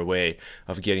easier way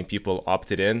of getting people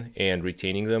opted in and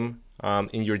retaining them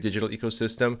in your digital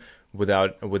ecosystem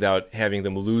without having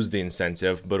them lose the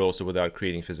incentive, but also without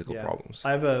creating physical problems.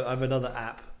 I have another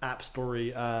app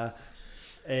story.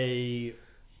 A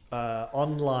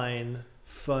online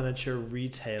furniture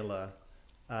retailer,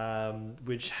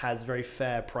 which has very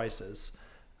fair prices.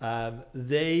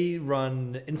 They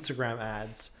run Instagram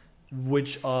ads,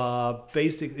 which are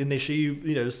basic, and they show you,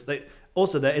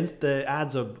 their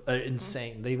ads are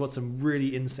insane. They've got some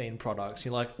really insane products.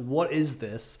 You're like, what is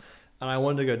this? And I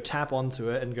wanted to go tap onto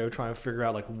it and go try and figure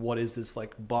out, like, what is this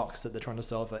like box that they're trying to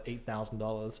sell for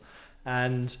 $8,000?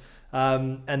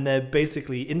 And they're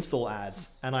basically install ads.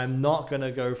 And I'm not going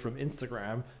to go from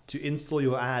Instagram to install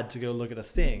your ad to go look at a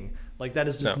thing. Like, that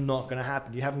is just not going to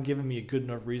happen. You haven't given me a good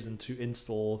enough reason to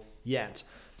install yet.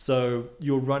 So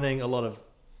you're running a lot of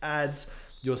ads,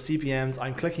 your CPMs,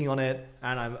 I'm clicking on it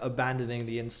and I'm abandoning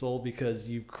the install because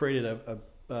you've created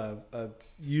a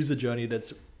user journey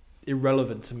that's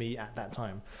irrelevant to me at that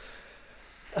time.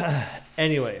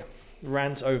 Anyway,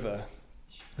 rant over.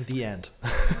 The end.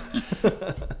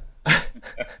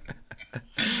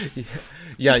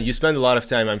 Yeah, you spend a lot of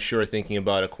time, I'm sure, thinking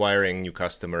about acquiring new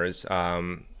customers,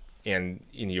 and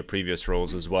in your previous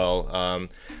roles as well.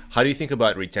 How do you think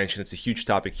about retention? It's a huge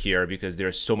topic here because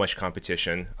there's so much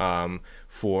competition in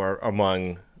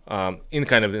the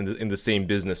same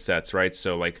business sets, right?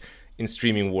 So like in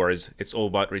streaming wars, it's all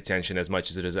about retention as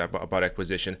much as it is about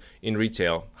acquisition. In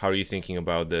retail, how are you thinking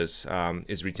about this?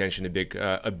 Is retention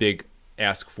a big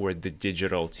ask for the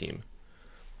digital team?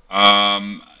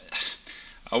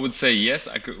 I would say yes.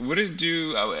 I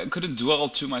couldn't dwell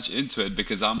too much into it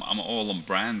because I'm all on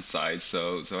brand side,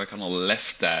 so I kind of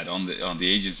left that on the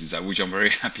agency side, which I'm very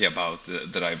happy about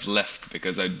that I've left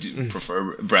because I do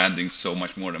prefer branding so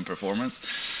much more than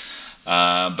performance.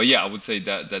 But yeah, I would say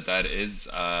that is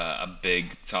a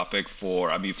big topic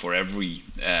for, I mean, for every,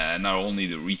 not only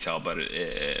the retail, but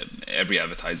every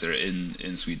advertiser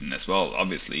in Sweden as well,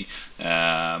 obviously.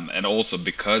 And also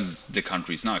because the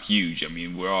country is not huge. I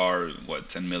mean, we are, what,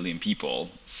 10 million people.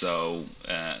 So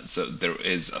there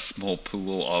is a small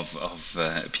pool of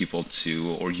people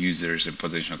to, or users and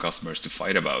potential customers to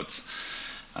fight about.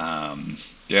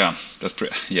 Yeah, that's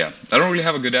pretty, yeah. I don't really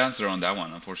have a good answer on that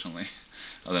one, unfortunately.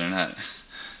 Other than that,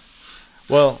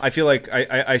 Well, I feel like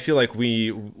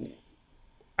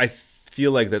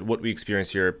that what we experience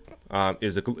here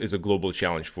is a global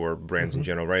challenge for brands in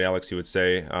general, right, Alex? You would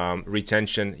say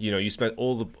retention. You spend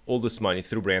all this money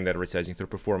through brand advertising, through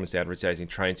performance advertising,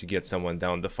 trying to get someone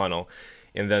down the funnel,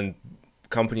 and then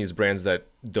companies, brands that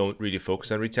don't really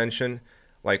focus on retention,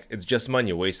 like it's just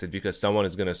money wasted because someone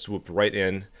is going to swoop right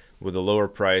in with a lower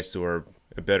price or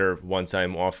a better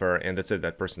one-time offer, and that's it.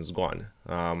 That person's gone.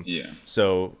 yeah.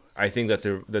 So I think that's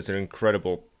an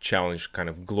incredible challenge, kind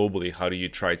of globally. How do you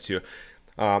try to,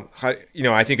 I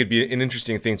think it'd be an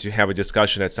interesting thing to have a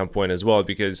discussion at some point as well,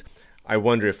 because I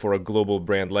wonder if for a global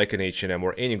brand like an H&M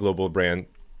or any global brand,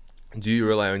 do you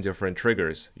rely on different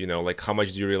triggers? Like how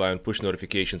much do you rely on push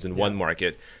notifications in one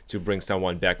market to bring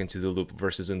someone back into the loop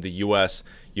versus in the US,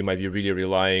 you might be really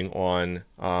relying on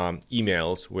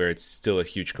emails where it's still a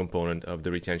huge component of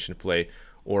the retention play,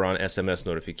 or on SMS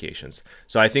notifications.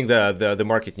 So I think the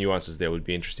market nuances there would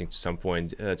be interesting to some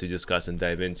point to discuss and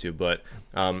dive into. But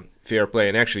fair play.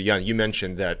 And actually, Jan, you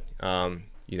mentioned that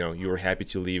you were happy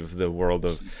to leave the world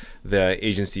of the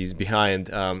agencies behind.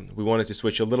 We wanted to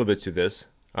switch a little bit to this.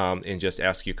 And just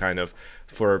ask you kind of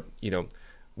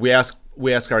we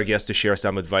ask our guests to share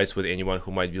some advice with anyone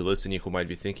who might be listening, who might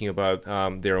be thinking about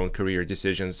their own career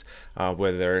decisions,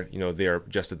 whether they're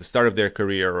just at the start of their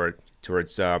career or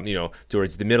towards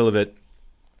towards the middle of it.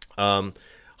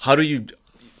 How do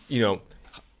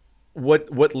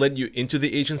what led you into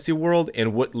the agency world,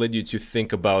 and what led you to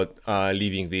think about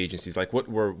leaving the agencies? Like what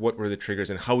were the triggers,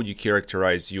 and how would you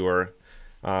characterize your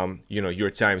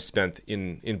time spent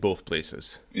in both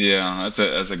places? Yeah,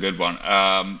 that's a good one.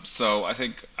 So I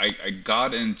think I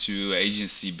got into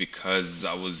agency because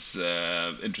I was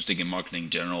interested in marketing in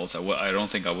general. So I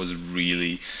don't think I was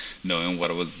really knowing what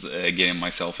I was getting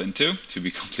myself into, to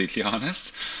be completely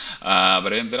honest.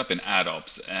 But I ended up in ad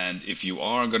ops, and if you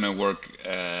are gonna work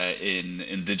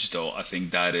in digital, I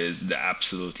think that is the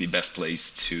absolutely best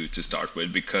place to start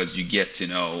with, because you get to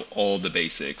know all the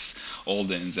basics, all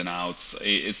the ins and outs.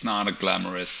 It's not a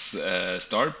glamorous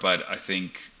start, but I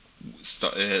think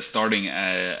starting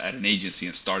at an agency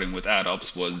and starting with ad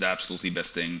ops was the absolutely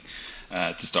best thing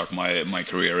to start my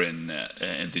career in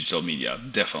digital media,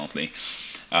 definitely.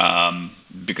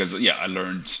 Because I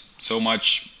learned so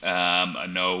much. I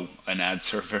know an ad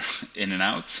server in and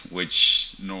out,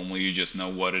 which normally you just know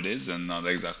what it is and not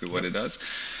exactly what it does.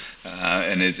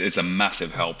 And it's a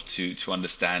massive help to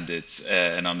understand it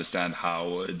and understand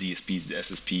how DSPs, the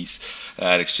SSPs,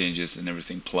 ad exchanges, and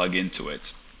everything plug into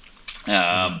it.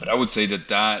 But I would say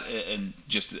that and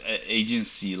just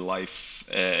agency life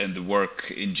and the work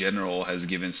in general has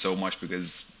given so much,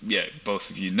 because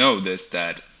both of you know this,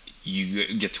 that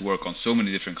you get to work on so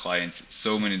many different clients,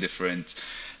 so many different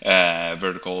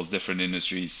verticals, different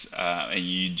industries, and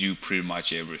you do pretty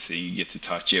much everything. You get to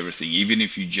touch everything. Even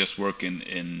if you just work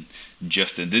in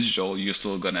digital, you're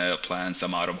still gonna plan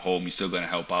some out of home. You're still gonna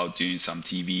help out doing some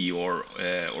TV or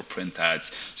print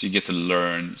ads. So you get to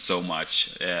learn so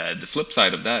much. The flip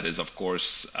side of that is, of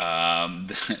course,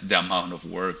 the amount of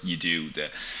work you do.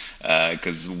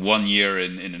 Because 1 year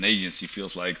in an agency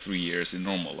feels like 3 years in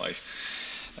normal life.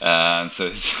 So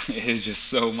it's just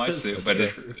so much, so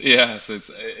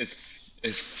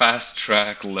it's fast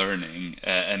track learning,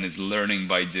 and it's learning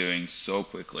by doing so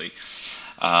quickly.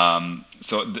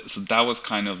 So that was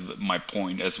kind of my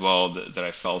point as well, that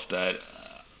I felt that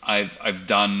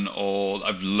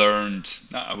I've learned.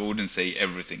 I wouldn't say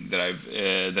everything that I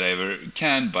ever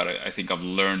can, but I think I've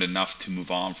learned enough to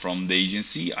move on from the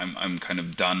agency. I'm kind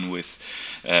of done with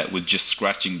just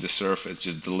scratching the surface,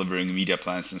 just delivering media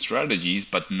plans and strategies,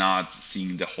 but not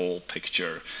seeing the whole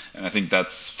picture. And I think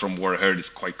that's, from what I heard,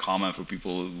 is quite common for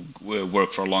people who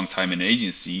work for a long time in an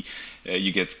agency.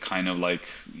 You get kind of like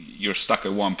you're stuck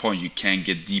at one point. You can't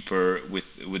get deeper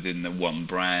within the one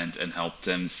brand and help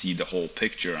them see the whole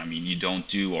picture. I mean, you don't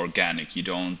do organic. You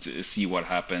don't see what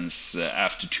happens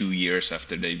after 2 years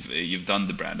after you've done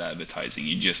the brand advertising.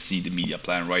 You just see the media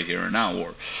plan right here and now,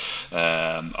 or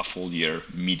a full year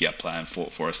media plan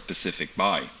for a specific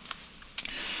buy.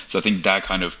 So I think that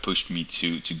kind of pushed me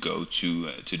to go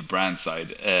to the brand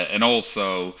side, and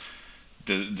also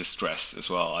the stress as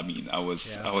well. I mean, Yeah.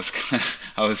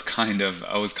 I was kind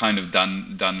of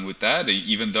done with that.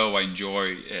 Even though I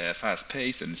enjoy fast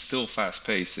pace and still fast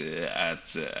pace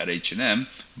at H&M,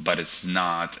 but it's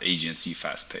not agency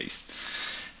fast paced.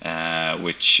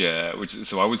 Which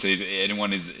so I would say if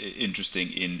anyone is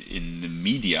interesting in the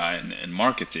media and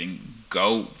marketing,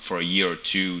 go for a year or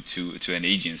two to an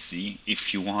agency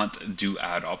if you want. Do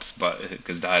ad ops, but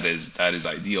because that is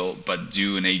ideal. But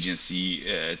do an agency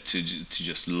to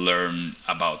just learn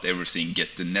about everything,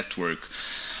 get the network,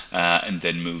 and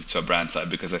then move to a brand side.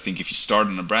 Because I think if you start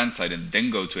on a brand side and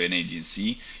then go to an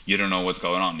agency, you don't know what's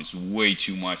going on. It's way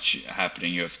too much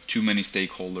happening. You have too many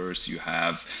stakeholders. You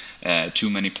have too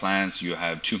many plans. You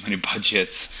have too many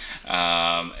budgets,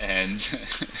 and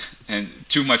and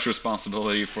too much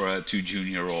responsibility for a too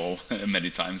junior role many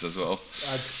times as well.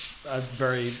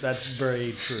 That's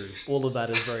very true. All of that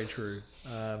is very true.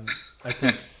 I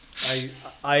think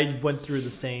I went through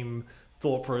the same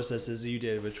thought process as you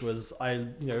did, which was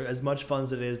as much fun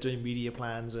as it is doing media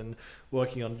plans and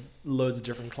working on loads of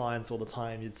different clients all the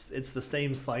time, it's the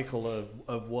same cycle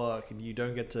of work, and you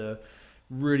don't get to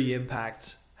really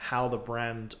impact how the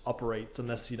brand operates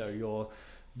unless you're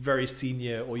very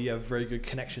senior or you have very good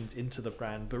connections into the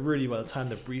brand. But really, by the time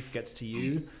the brief gets to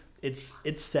you, it's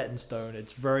set in stone.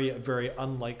 It's very, very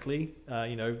unlikely.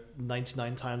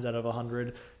 99 times out of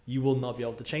 100, you will not be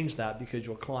able to change that because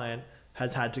your client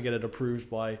has had to get it approved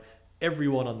by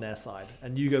everyone on their side.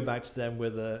 And you go back to them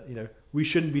with we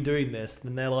shouldn't be doing this.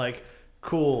 And they're like,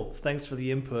 cool, thanks for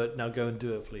the input. Now go and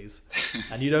do it, please.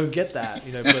 And you don't get that,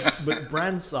 but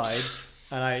brand side,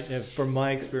 and from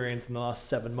my experience in the last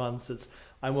 7 months,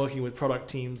 I'm working with product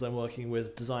teams, I'm working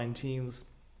with design teams,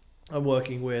 I'm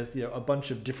working with a bunch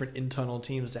of different internal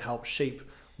teams to help shape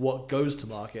what goes to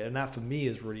market. And that for me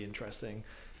is really interesting.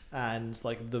 And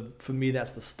for me,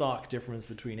 that's the stark difference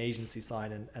between agency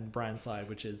side and brand side,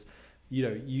 which is,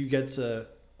 you get to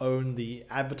own the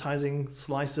advertising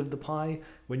slice of the pie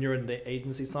when you're in the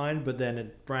agency side, but then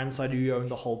at brand side, you own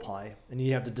the whole pie and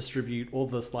you have to distribute all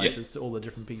the slices to all the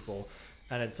different people.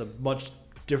 And it's a much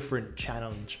different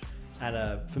challenge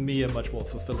and for me, a much more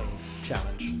fulfilling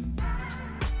challenge.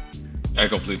 I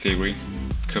completely agree.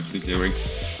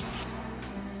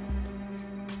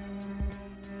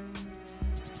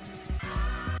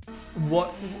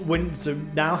 So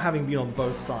now having been on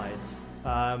both sides,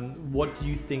 what do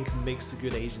you think makes a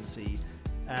good agency,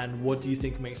 and what do you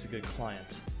think makes a good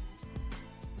client?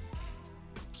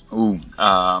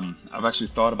 I've actually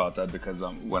thought about that because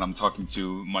when I'm talking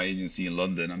to my agency in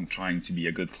London, I'm trying to be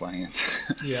a good client.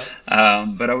 Yeah.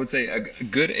 But I would say a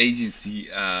good agency,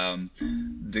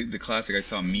 the classic, I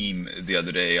saw a meme the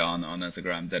other day on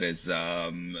Instagram that is,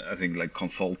 I think like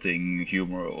consulting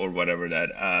humor or whatever,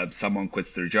 that someone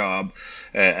quits their job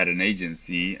at an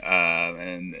agency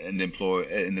and the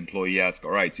employee asks,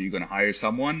 all right, so you're going to hire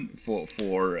someone to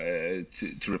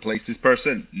replace this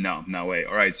person? No way.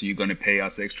 All right, so you're going to pay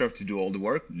us extra to do all the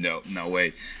work? No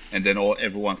way. And then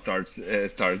everyone starts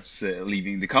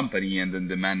leaving the company, and then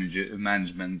the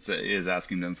management is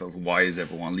asking themselves, why is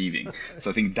everyone leaving? So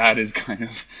I think that is kind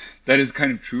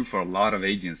of true for a lot of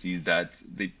agencies, that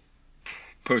they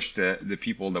push the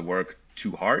people that work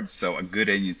too hard. So a good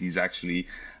agency is actually,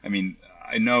 I mean,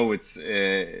 I know it's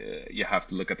you have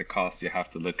to look at the cost, you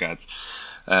have to look at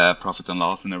profit and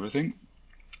loss and everything,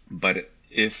 but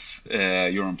if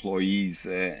your employees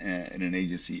in an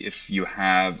agency, if you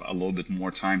have a little bit more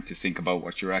time to think about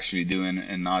what you're actually doing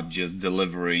and not just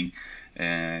delivering,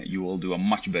 you will do a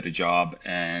much better job,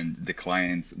 and the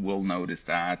clients will notice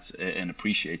that and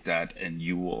appreciate that, and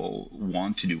you will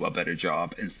want to do a better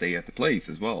job and stay at the place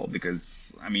as well.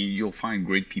 Because I mean, you'll find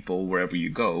great people wherever you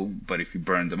go, but if you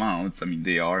burn them out, I mean,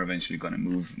 they are eventually going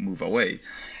to move away.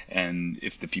 And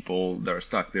if the people that are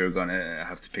stuck, they're going to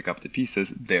have to pick up the pieces,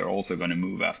 they're also going to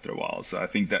move after a while. So I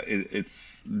think that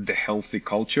it's the healthy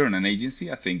culture in an agency.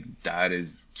 I think that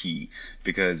is key,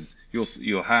 because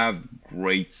you'll have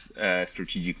great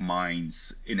strategic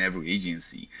minds in every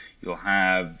agency. You'll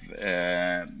have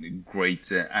great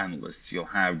analysts. You'll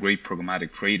have great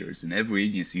programmatic traders. In every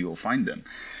agency, you'll find them.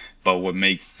 But what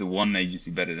makes one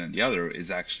agency better than the other is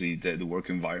actually the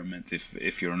work environment.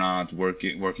 If you're not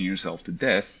working yourself to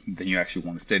death, then you actually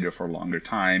want to stay there for a longer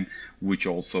time, which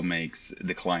also makes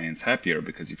the clients happier.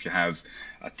 Because if you have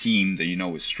a team that you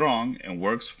know is strong and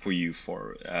works for you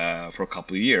for a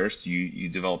couple of years, you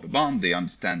develop a bond. They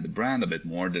understand the brand a bit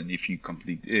more than if you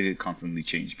constantly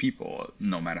change people,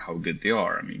 no matter how good they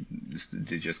are. I mean,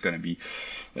 they're just going to be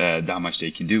that much they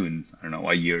can do in, I don't know,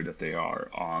 a year that they are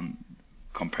on,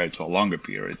 compared to a longer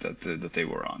period that they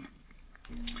were on.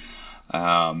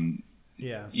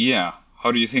 Yeah.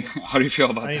 How do you think? How do you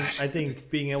feel about I mean, that? I think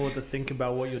being able to think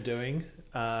about what you're doing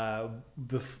rather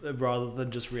than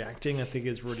just reacting, I think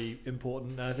is really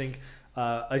important. And I think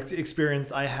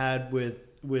experience I had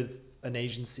with an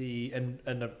agency and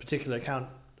a particular account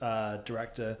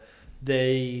director,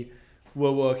 they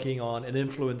were working on an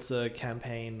influencer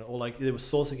campaign, or like they were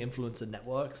sourcing influencer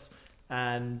networks,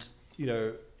 and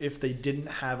if they didn't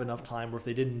have enough time, or if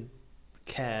they didn't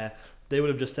care, they would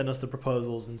have just sent us the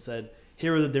proposals and said,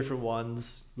 here are the different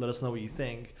ones, let us know what you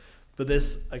think. But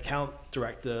this account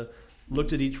director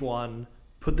looked at each one,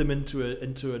 put them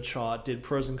into a chart, did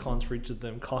pros and cons for each of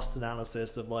them, cost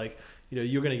analysis of like,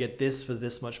 you're going to get this for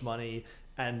this much money.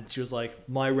 And she was like,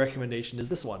 my recommendation is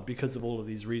this one because of all of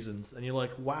these reasons. And you're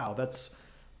like, wow, that's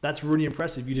really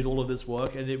impressive. You did all of this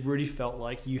work, and it really felt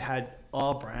like you had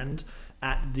our brand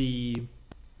at the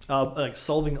like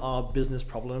solving our business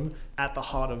problem at the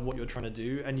heart of what you're trying to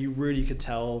do. And you really could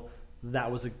tell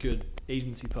that was a good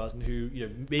agency person who,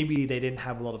 maybe they didn't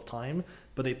have a lot of time,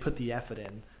 but they put the effort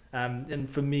in. And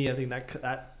for me, I think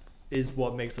that is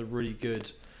what makes a really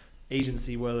good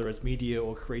agency, whether it's media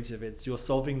or creative. It's you're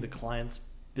solving the client's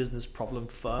business problem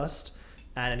first,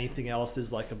 and anything else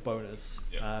is like a bonus.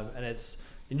 Yeah.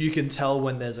 And you can tell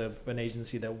when there's an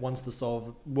agency that wants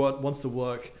to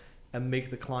work and make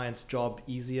the client's job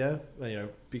easier,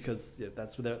 because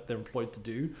that's what they're employed to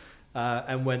do.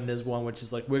 And when there's one which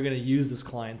is like, we're going to use this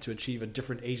client to achieve a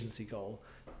different agency goal.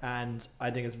 And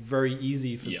I think it's very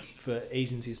easy for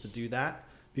agencies to do that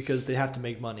because they have to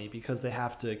make money, because they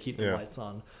have to keep the lights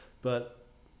on. But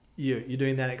you're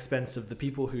doing that at expense of the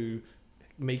people who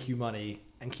make you money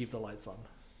and keep the lights on.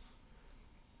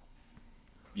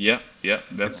 Yeah,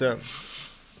 That's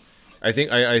I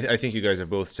think you guys are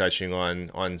both touching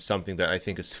on something that I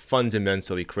think is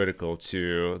fundamentally critical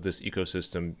to this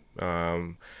ecosystem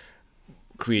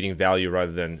creating value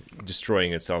rather than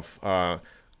destroying itself.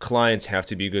 Clients have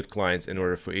to be good clients in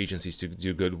order for agencies to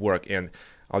do good work. And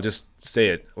I'll just say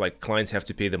it, like, clients have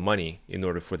to pay the money in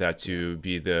order for that to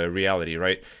be the reality,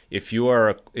 right? If you're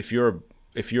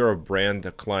a brand,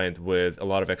 a client with a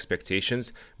lot of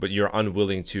expectations, but you're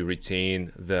unwilling to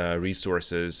retain the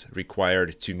resources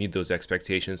required to meet those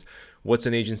expectations, what's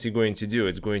an agency going to do?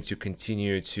 It's going to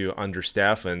continue to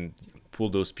understaff and pull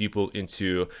those people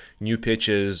into new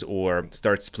pitches or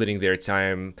start splitting their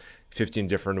time 15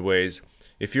 different ways.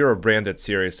 If you're a brand that's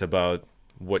serious about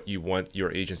what you want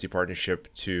your agency partnership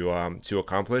to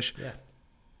accomplish,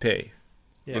 pay,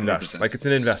 invest. 100%. Like, it's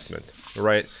an investment,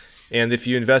 right? And if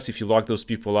you invest, if you lock those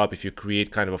people up, if you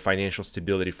create kind of a financial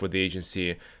stability for the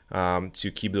agency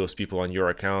to keep those people on your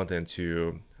account and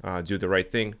to do the right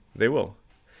thing, they will.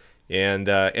 And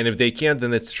if they can't,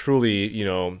 then it's truly,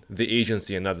 the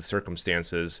agency and not the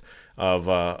circumstances of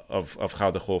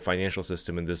how the whole financial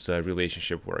system in this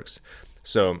relationship works.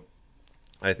 So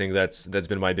I think that's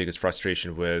been my biggest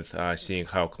frustration with seeing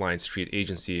how clients treat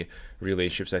agency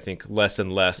relationships. I think less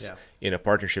and less in a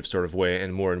partnership sort of way,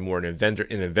 and more in a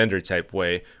vendor type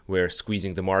way, where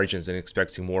squeezing the margins and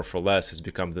expecting more for less has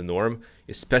become the norm,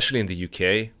 especially in the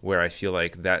UK, where I feel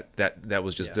like that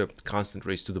was just a constant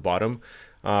race to the bottom.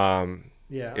 I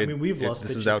mean, we've lost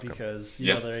pitches because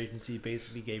the other agency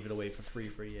basically gave it away for free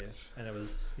for a year, and it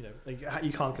was, like,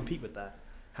 you can't compete with that.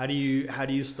 How do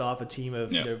you staff a team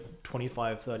of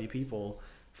 25, 30 people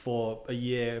for a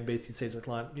year and basically say to the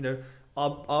client,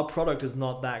 our product is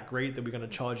not that great that we're going to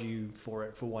charge you for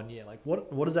it for 1 year? Like,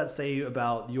 what does that say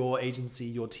about your agency,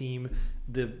 your team,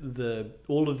 the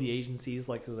all of the agencies,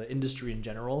 like the industry in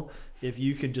general, if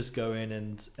you could just go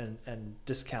in and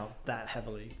discount that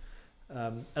heavily?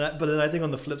 But then I think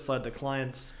on the flip side, the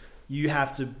clients, you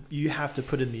have to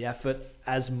put in the effort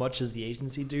as much as the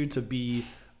agency do to be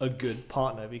a good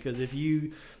partner. Because if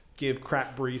you give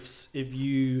crap briefs, if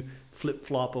you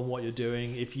flip-flop on what you're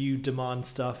doing, if you demand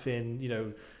stuff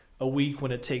in a week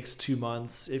when it takes 2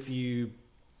 months, if you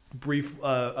brief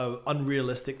a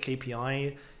unrealistic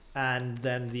KPI and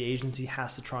then the agency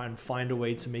has to try and find a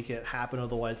way to make it happen,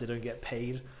 otherwise they don't get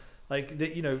paid, like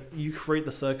that, you create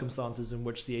the circumstances in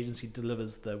which the agency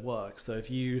delivers their work. So if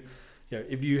you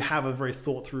have a very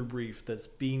thought through brief that's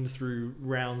been through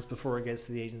rounds before it gets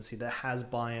to the agency, that has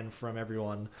buy-in from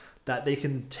everyone, that they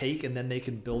can take and then they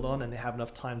can build on, and they have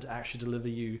enough time to actually deliver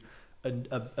you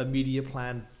a media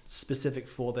plan specific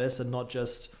for this, and not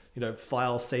just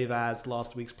file save as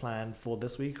last week's plan for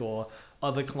this week or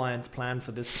other clients' plan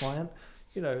for this client.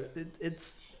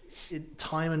 It's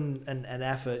time and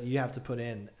effort you have to put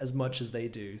in as much as they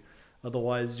do.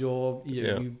 Otherwise,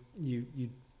 you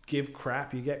give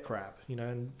crap, you get crap,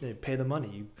 and they pay the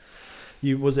money.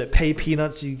 You pay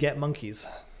peanuts, you get monkeys.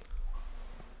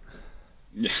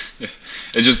 Yeah,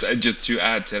 and just to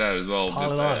add to that as well, Pile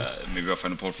just it on. maybe a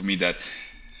final point for me that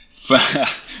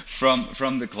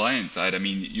from the client side, I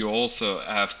mean, you also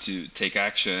have to take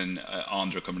action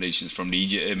on the recommendations from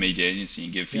the media agency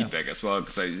and give Yeah. feedback as well.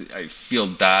 Because I feel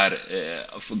that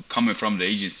coming from the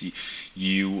agency,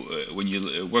 you when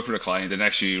you work with a client and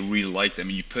actually really like them,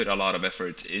 you put a lot of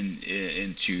effort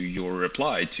into your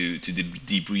reply to the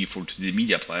debrief or to the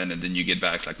media plan, and then you get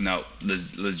back it's like, no,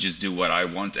 let's just do what I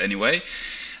want anyway.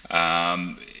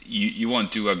 You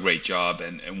won't do a great job,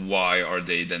 and why are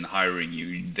they then hiring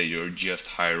you? They are just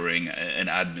hiring an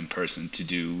admin person to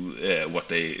do what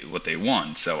they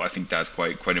want. So I think that's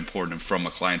quite important from a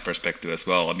client perspective as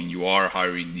well. I mean, you are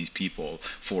hiring these people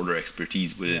for their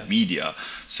expertise with media,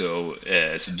 so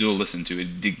do listen to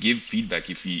it. Give feedback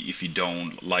if you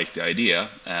don't like the idea,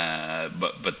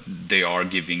 but they are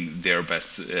giving their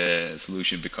best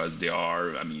solution because they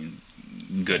are, I mean,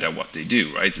 good at what they do,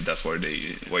 right? So that's why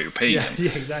you're paying them.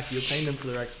 Yeah, exactly. You're paying them for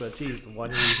their expertise. Why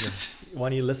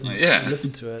don't you listen? Yeah.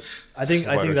 Listen to it. I think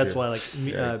don't that's you? why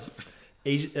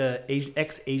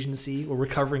ex-agency or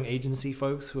recovering agency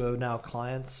folks who are now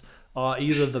clients are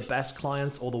either the best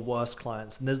clients or the worst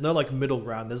clients, and there's no like middle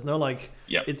ground. There's no like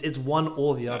it's one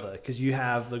or the other, because you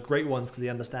have the great ones because they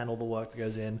understand all the work that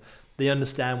goes in, they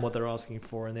understand what they're asking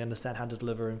for, and they understand how to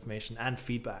deliver information and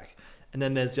feedback. And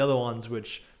then there's the other ones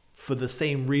which, for the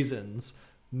same reasons,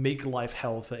 make life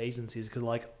hell for agencies, because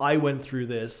like, I went through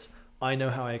this, I know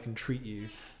how I can treat you,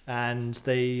 and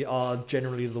they are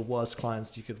generally the worst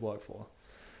clients you could work for.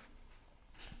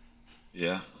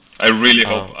 Yeah. I really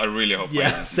hope Yeah, my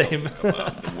agency same. don't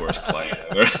become the worst client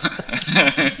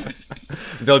ever.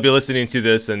 They'll be listening to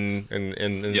this and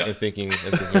thinking,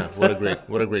 yeah, what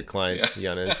a great client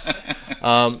Jan is.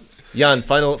 Jan,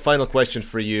 final question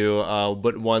for you,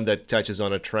 but one that touches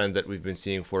on a trend that we've been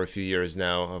seeing for a few years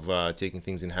now of taking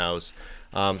things in-house.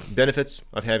 Benefits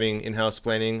of having in-house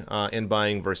planning and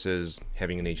buying versus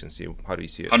having an agency. How do you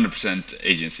see it? 100%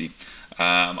 agency.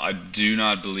 I do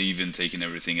not believe in taking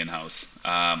everything in-house.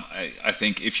 I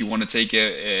think if you want to take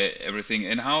everything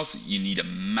in-house, you need a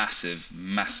massive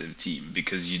team,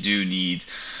 because you do need,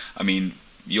 I mean,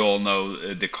 you all know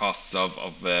the costs of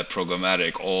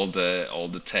programmatic, all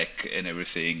the tech and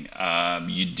everything.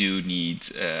 You do need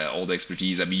all the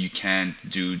expertise. I mean, you can't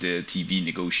do the TV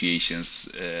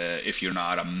negotiations if you're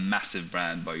not a massive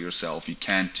brand by yourself. You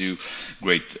can't do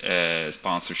great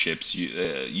sponsorships.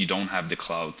 You don't have the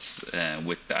clouds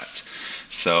with that.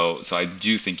 So I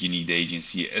do think you need the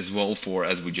agency as well for,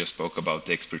 as we just spoke about,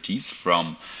 the expertise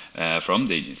from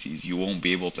the agencies. You won't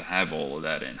be able to have all of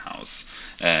that in-house.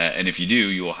 And if you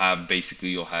do, you'll have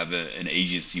an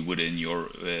agency within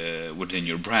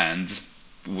your brand,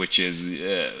 which is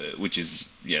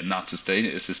not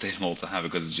sustainable to have,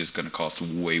 because it's just going to cost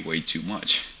way too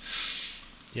much.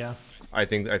 Yeah. I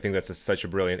think that's such a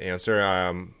brilliant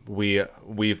answer. We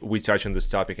touch on this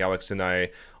topic, Alex and I,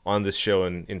 on this show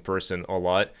and in person a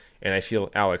lot, and I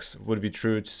feel, Alex, would it be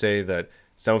true to say that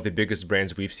some of the biggest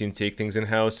brands we've seen take things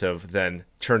in-house have then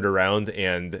turned around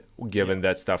and given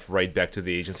that stuff right back to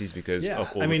the agencies because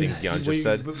of all the things Jan just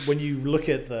said? When you look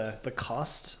at the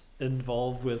cost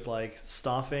involved with like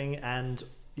staffing and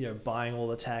buying all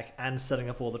the tech and setting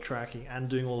up all the tracking and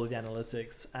doing all of the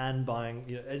analytics and buying,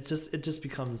 it just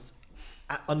becomes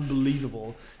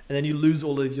unbelievable, and then you lose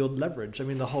all of your leverage. I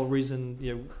mean, the whole reason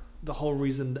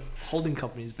holding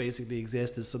companies basically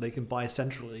exist is so they can buy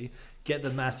centrally, get the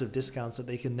massive discounts that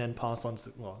they can then pass on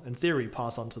to, in theory,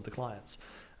 pass on to the clients.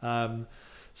 We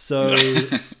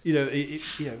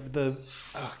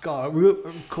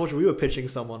were pitching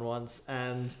someone once,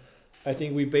 and I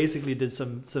think we basically did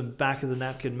some back of the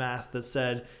napkin math that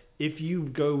said, if you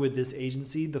go with this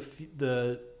agency,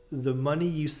 the money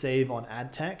you save on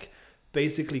ad tech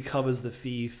basically covers the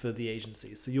fee for the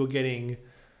agency. So you're getting.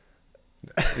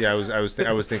 Yeah, I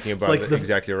was thinking about it.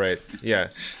 Exactly right. Yeah,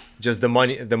 just the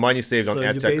money saved on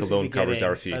ad tech alone covers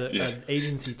our fee. An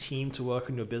agency team to work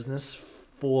on your business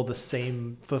for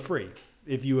free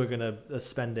if you were going to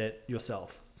spend it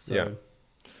yourself. So. Yeah.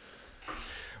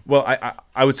 Well,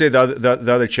 I would say the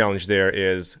other challenge there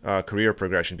is career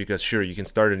progression, because sure, you can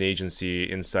start an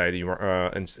agency inside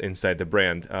the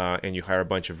brand and you hire a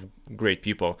bunch of great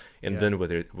people, and then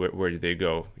where do they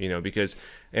go? Because,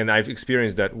 and I've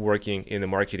experienced that working in a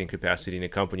marketing capacity in a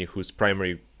company whose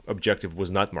primary objective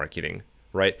was not marketing,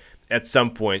 right? At some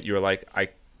point, you're like, I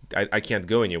can't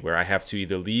go anywhere. I have to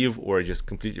either leave or just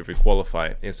completely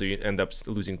requalify, and so you end up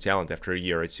losing talent after a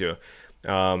year or two.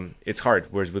 it's hard.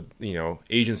 Whereas with,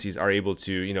 agencies are able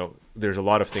to, there's a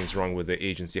lot of things wrong with the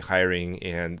agency hiring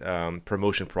and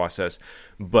promotion process,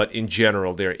 but in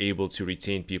general, they're able to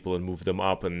retain people and move them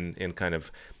up and kind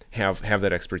of have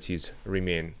that expertise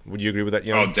remain. Would you agree with that,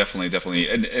 Jan? Oh, definitely,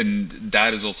 and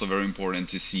that is also very important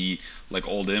to see, like,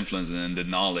 all the influence and the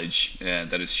knowledge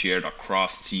that is shared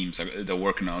across teams. They're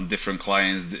working on different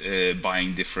clients,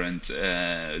 buying different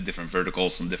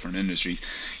verticals from different industries.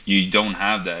 You don't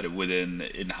have that within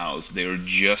in-house. They're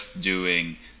just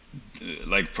doing,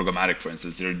 like, programmatic, for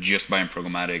instance. They're just buying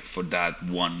programmatic for that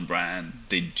one brand.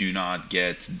 They do not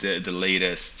get the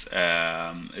latest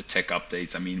tech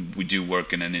updates. I mean, we do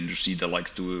work in an industry that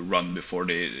likes to run before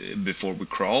we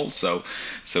crawl. So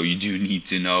you do need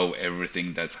to know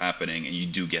everything that's happening, and you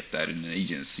do get that in an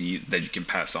agency that you can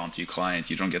pass on to your client.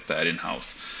 You don't get that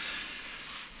in-house.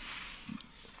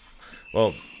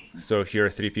 Well, so here are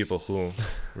three people who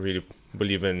really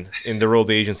believe in the role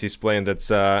the agencies play, and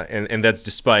that's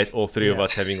despite all three of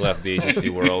us having left the agency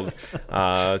world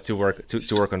to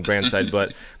work on brand side.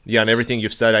 But yeah, and everything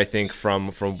you've said, I think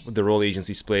from the role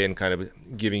agencies play and kind of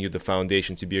giving you the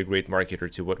foundation to be a great marketer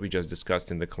to what we just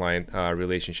discussed in the client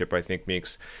relationship, I think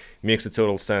makes a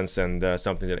total sense, and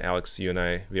something that Alex, you and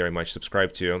I very much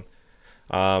subscribe to.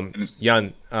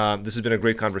 Jan, this has been a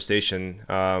great conversation.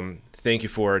 Thank you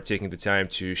for taking the time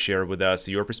to share with us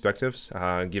your perspectives,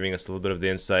 giving us a little bit of the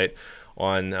insight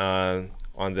on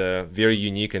the very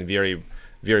unique and very,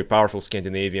 very powerful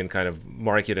Scandinavian kind of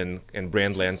market and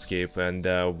brand landscape. And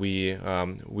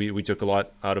we took a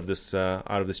lot out of this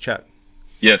chat.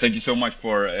 Yeah, thank you so much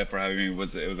for having me. It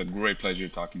was a great pleasure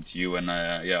talking to you, and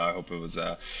I hope it was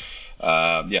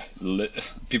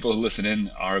people who listen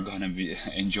in are gonna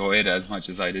enjoy it as much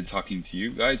as I did talking to you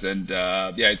guys. And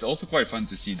it's also quite fun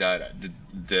to see that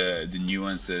the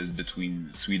nuances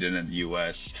between Sweden and the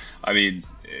US. I mean,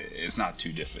 it's not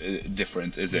too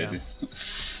different, is it?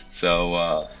 So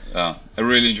I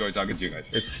really enjoyed talking to you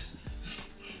guys. It's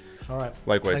all right.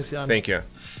 Likewise. Thanks, Jan. Thank you.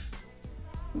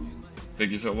 Thank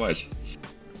you so much.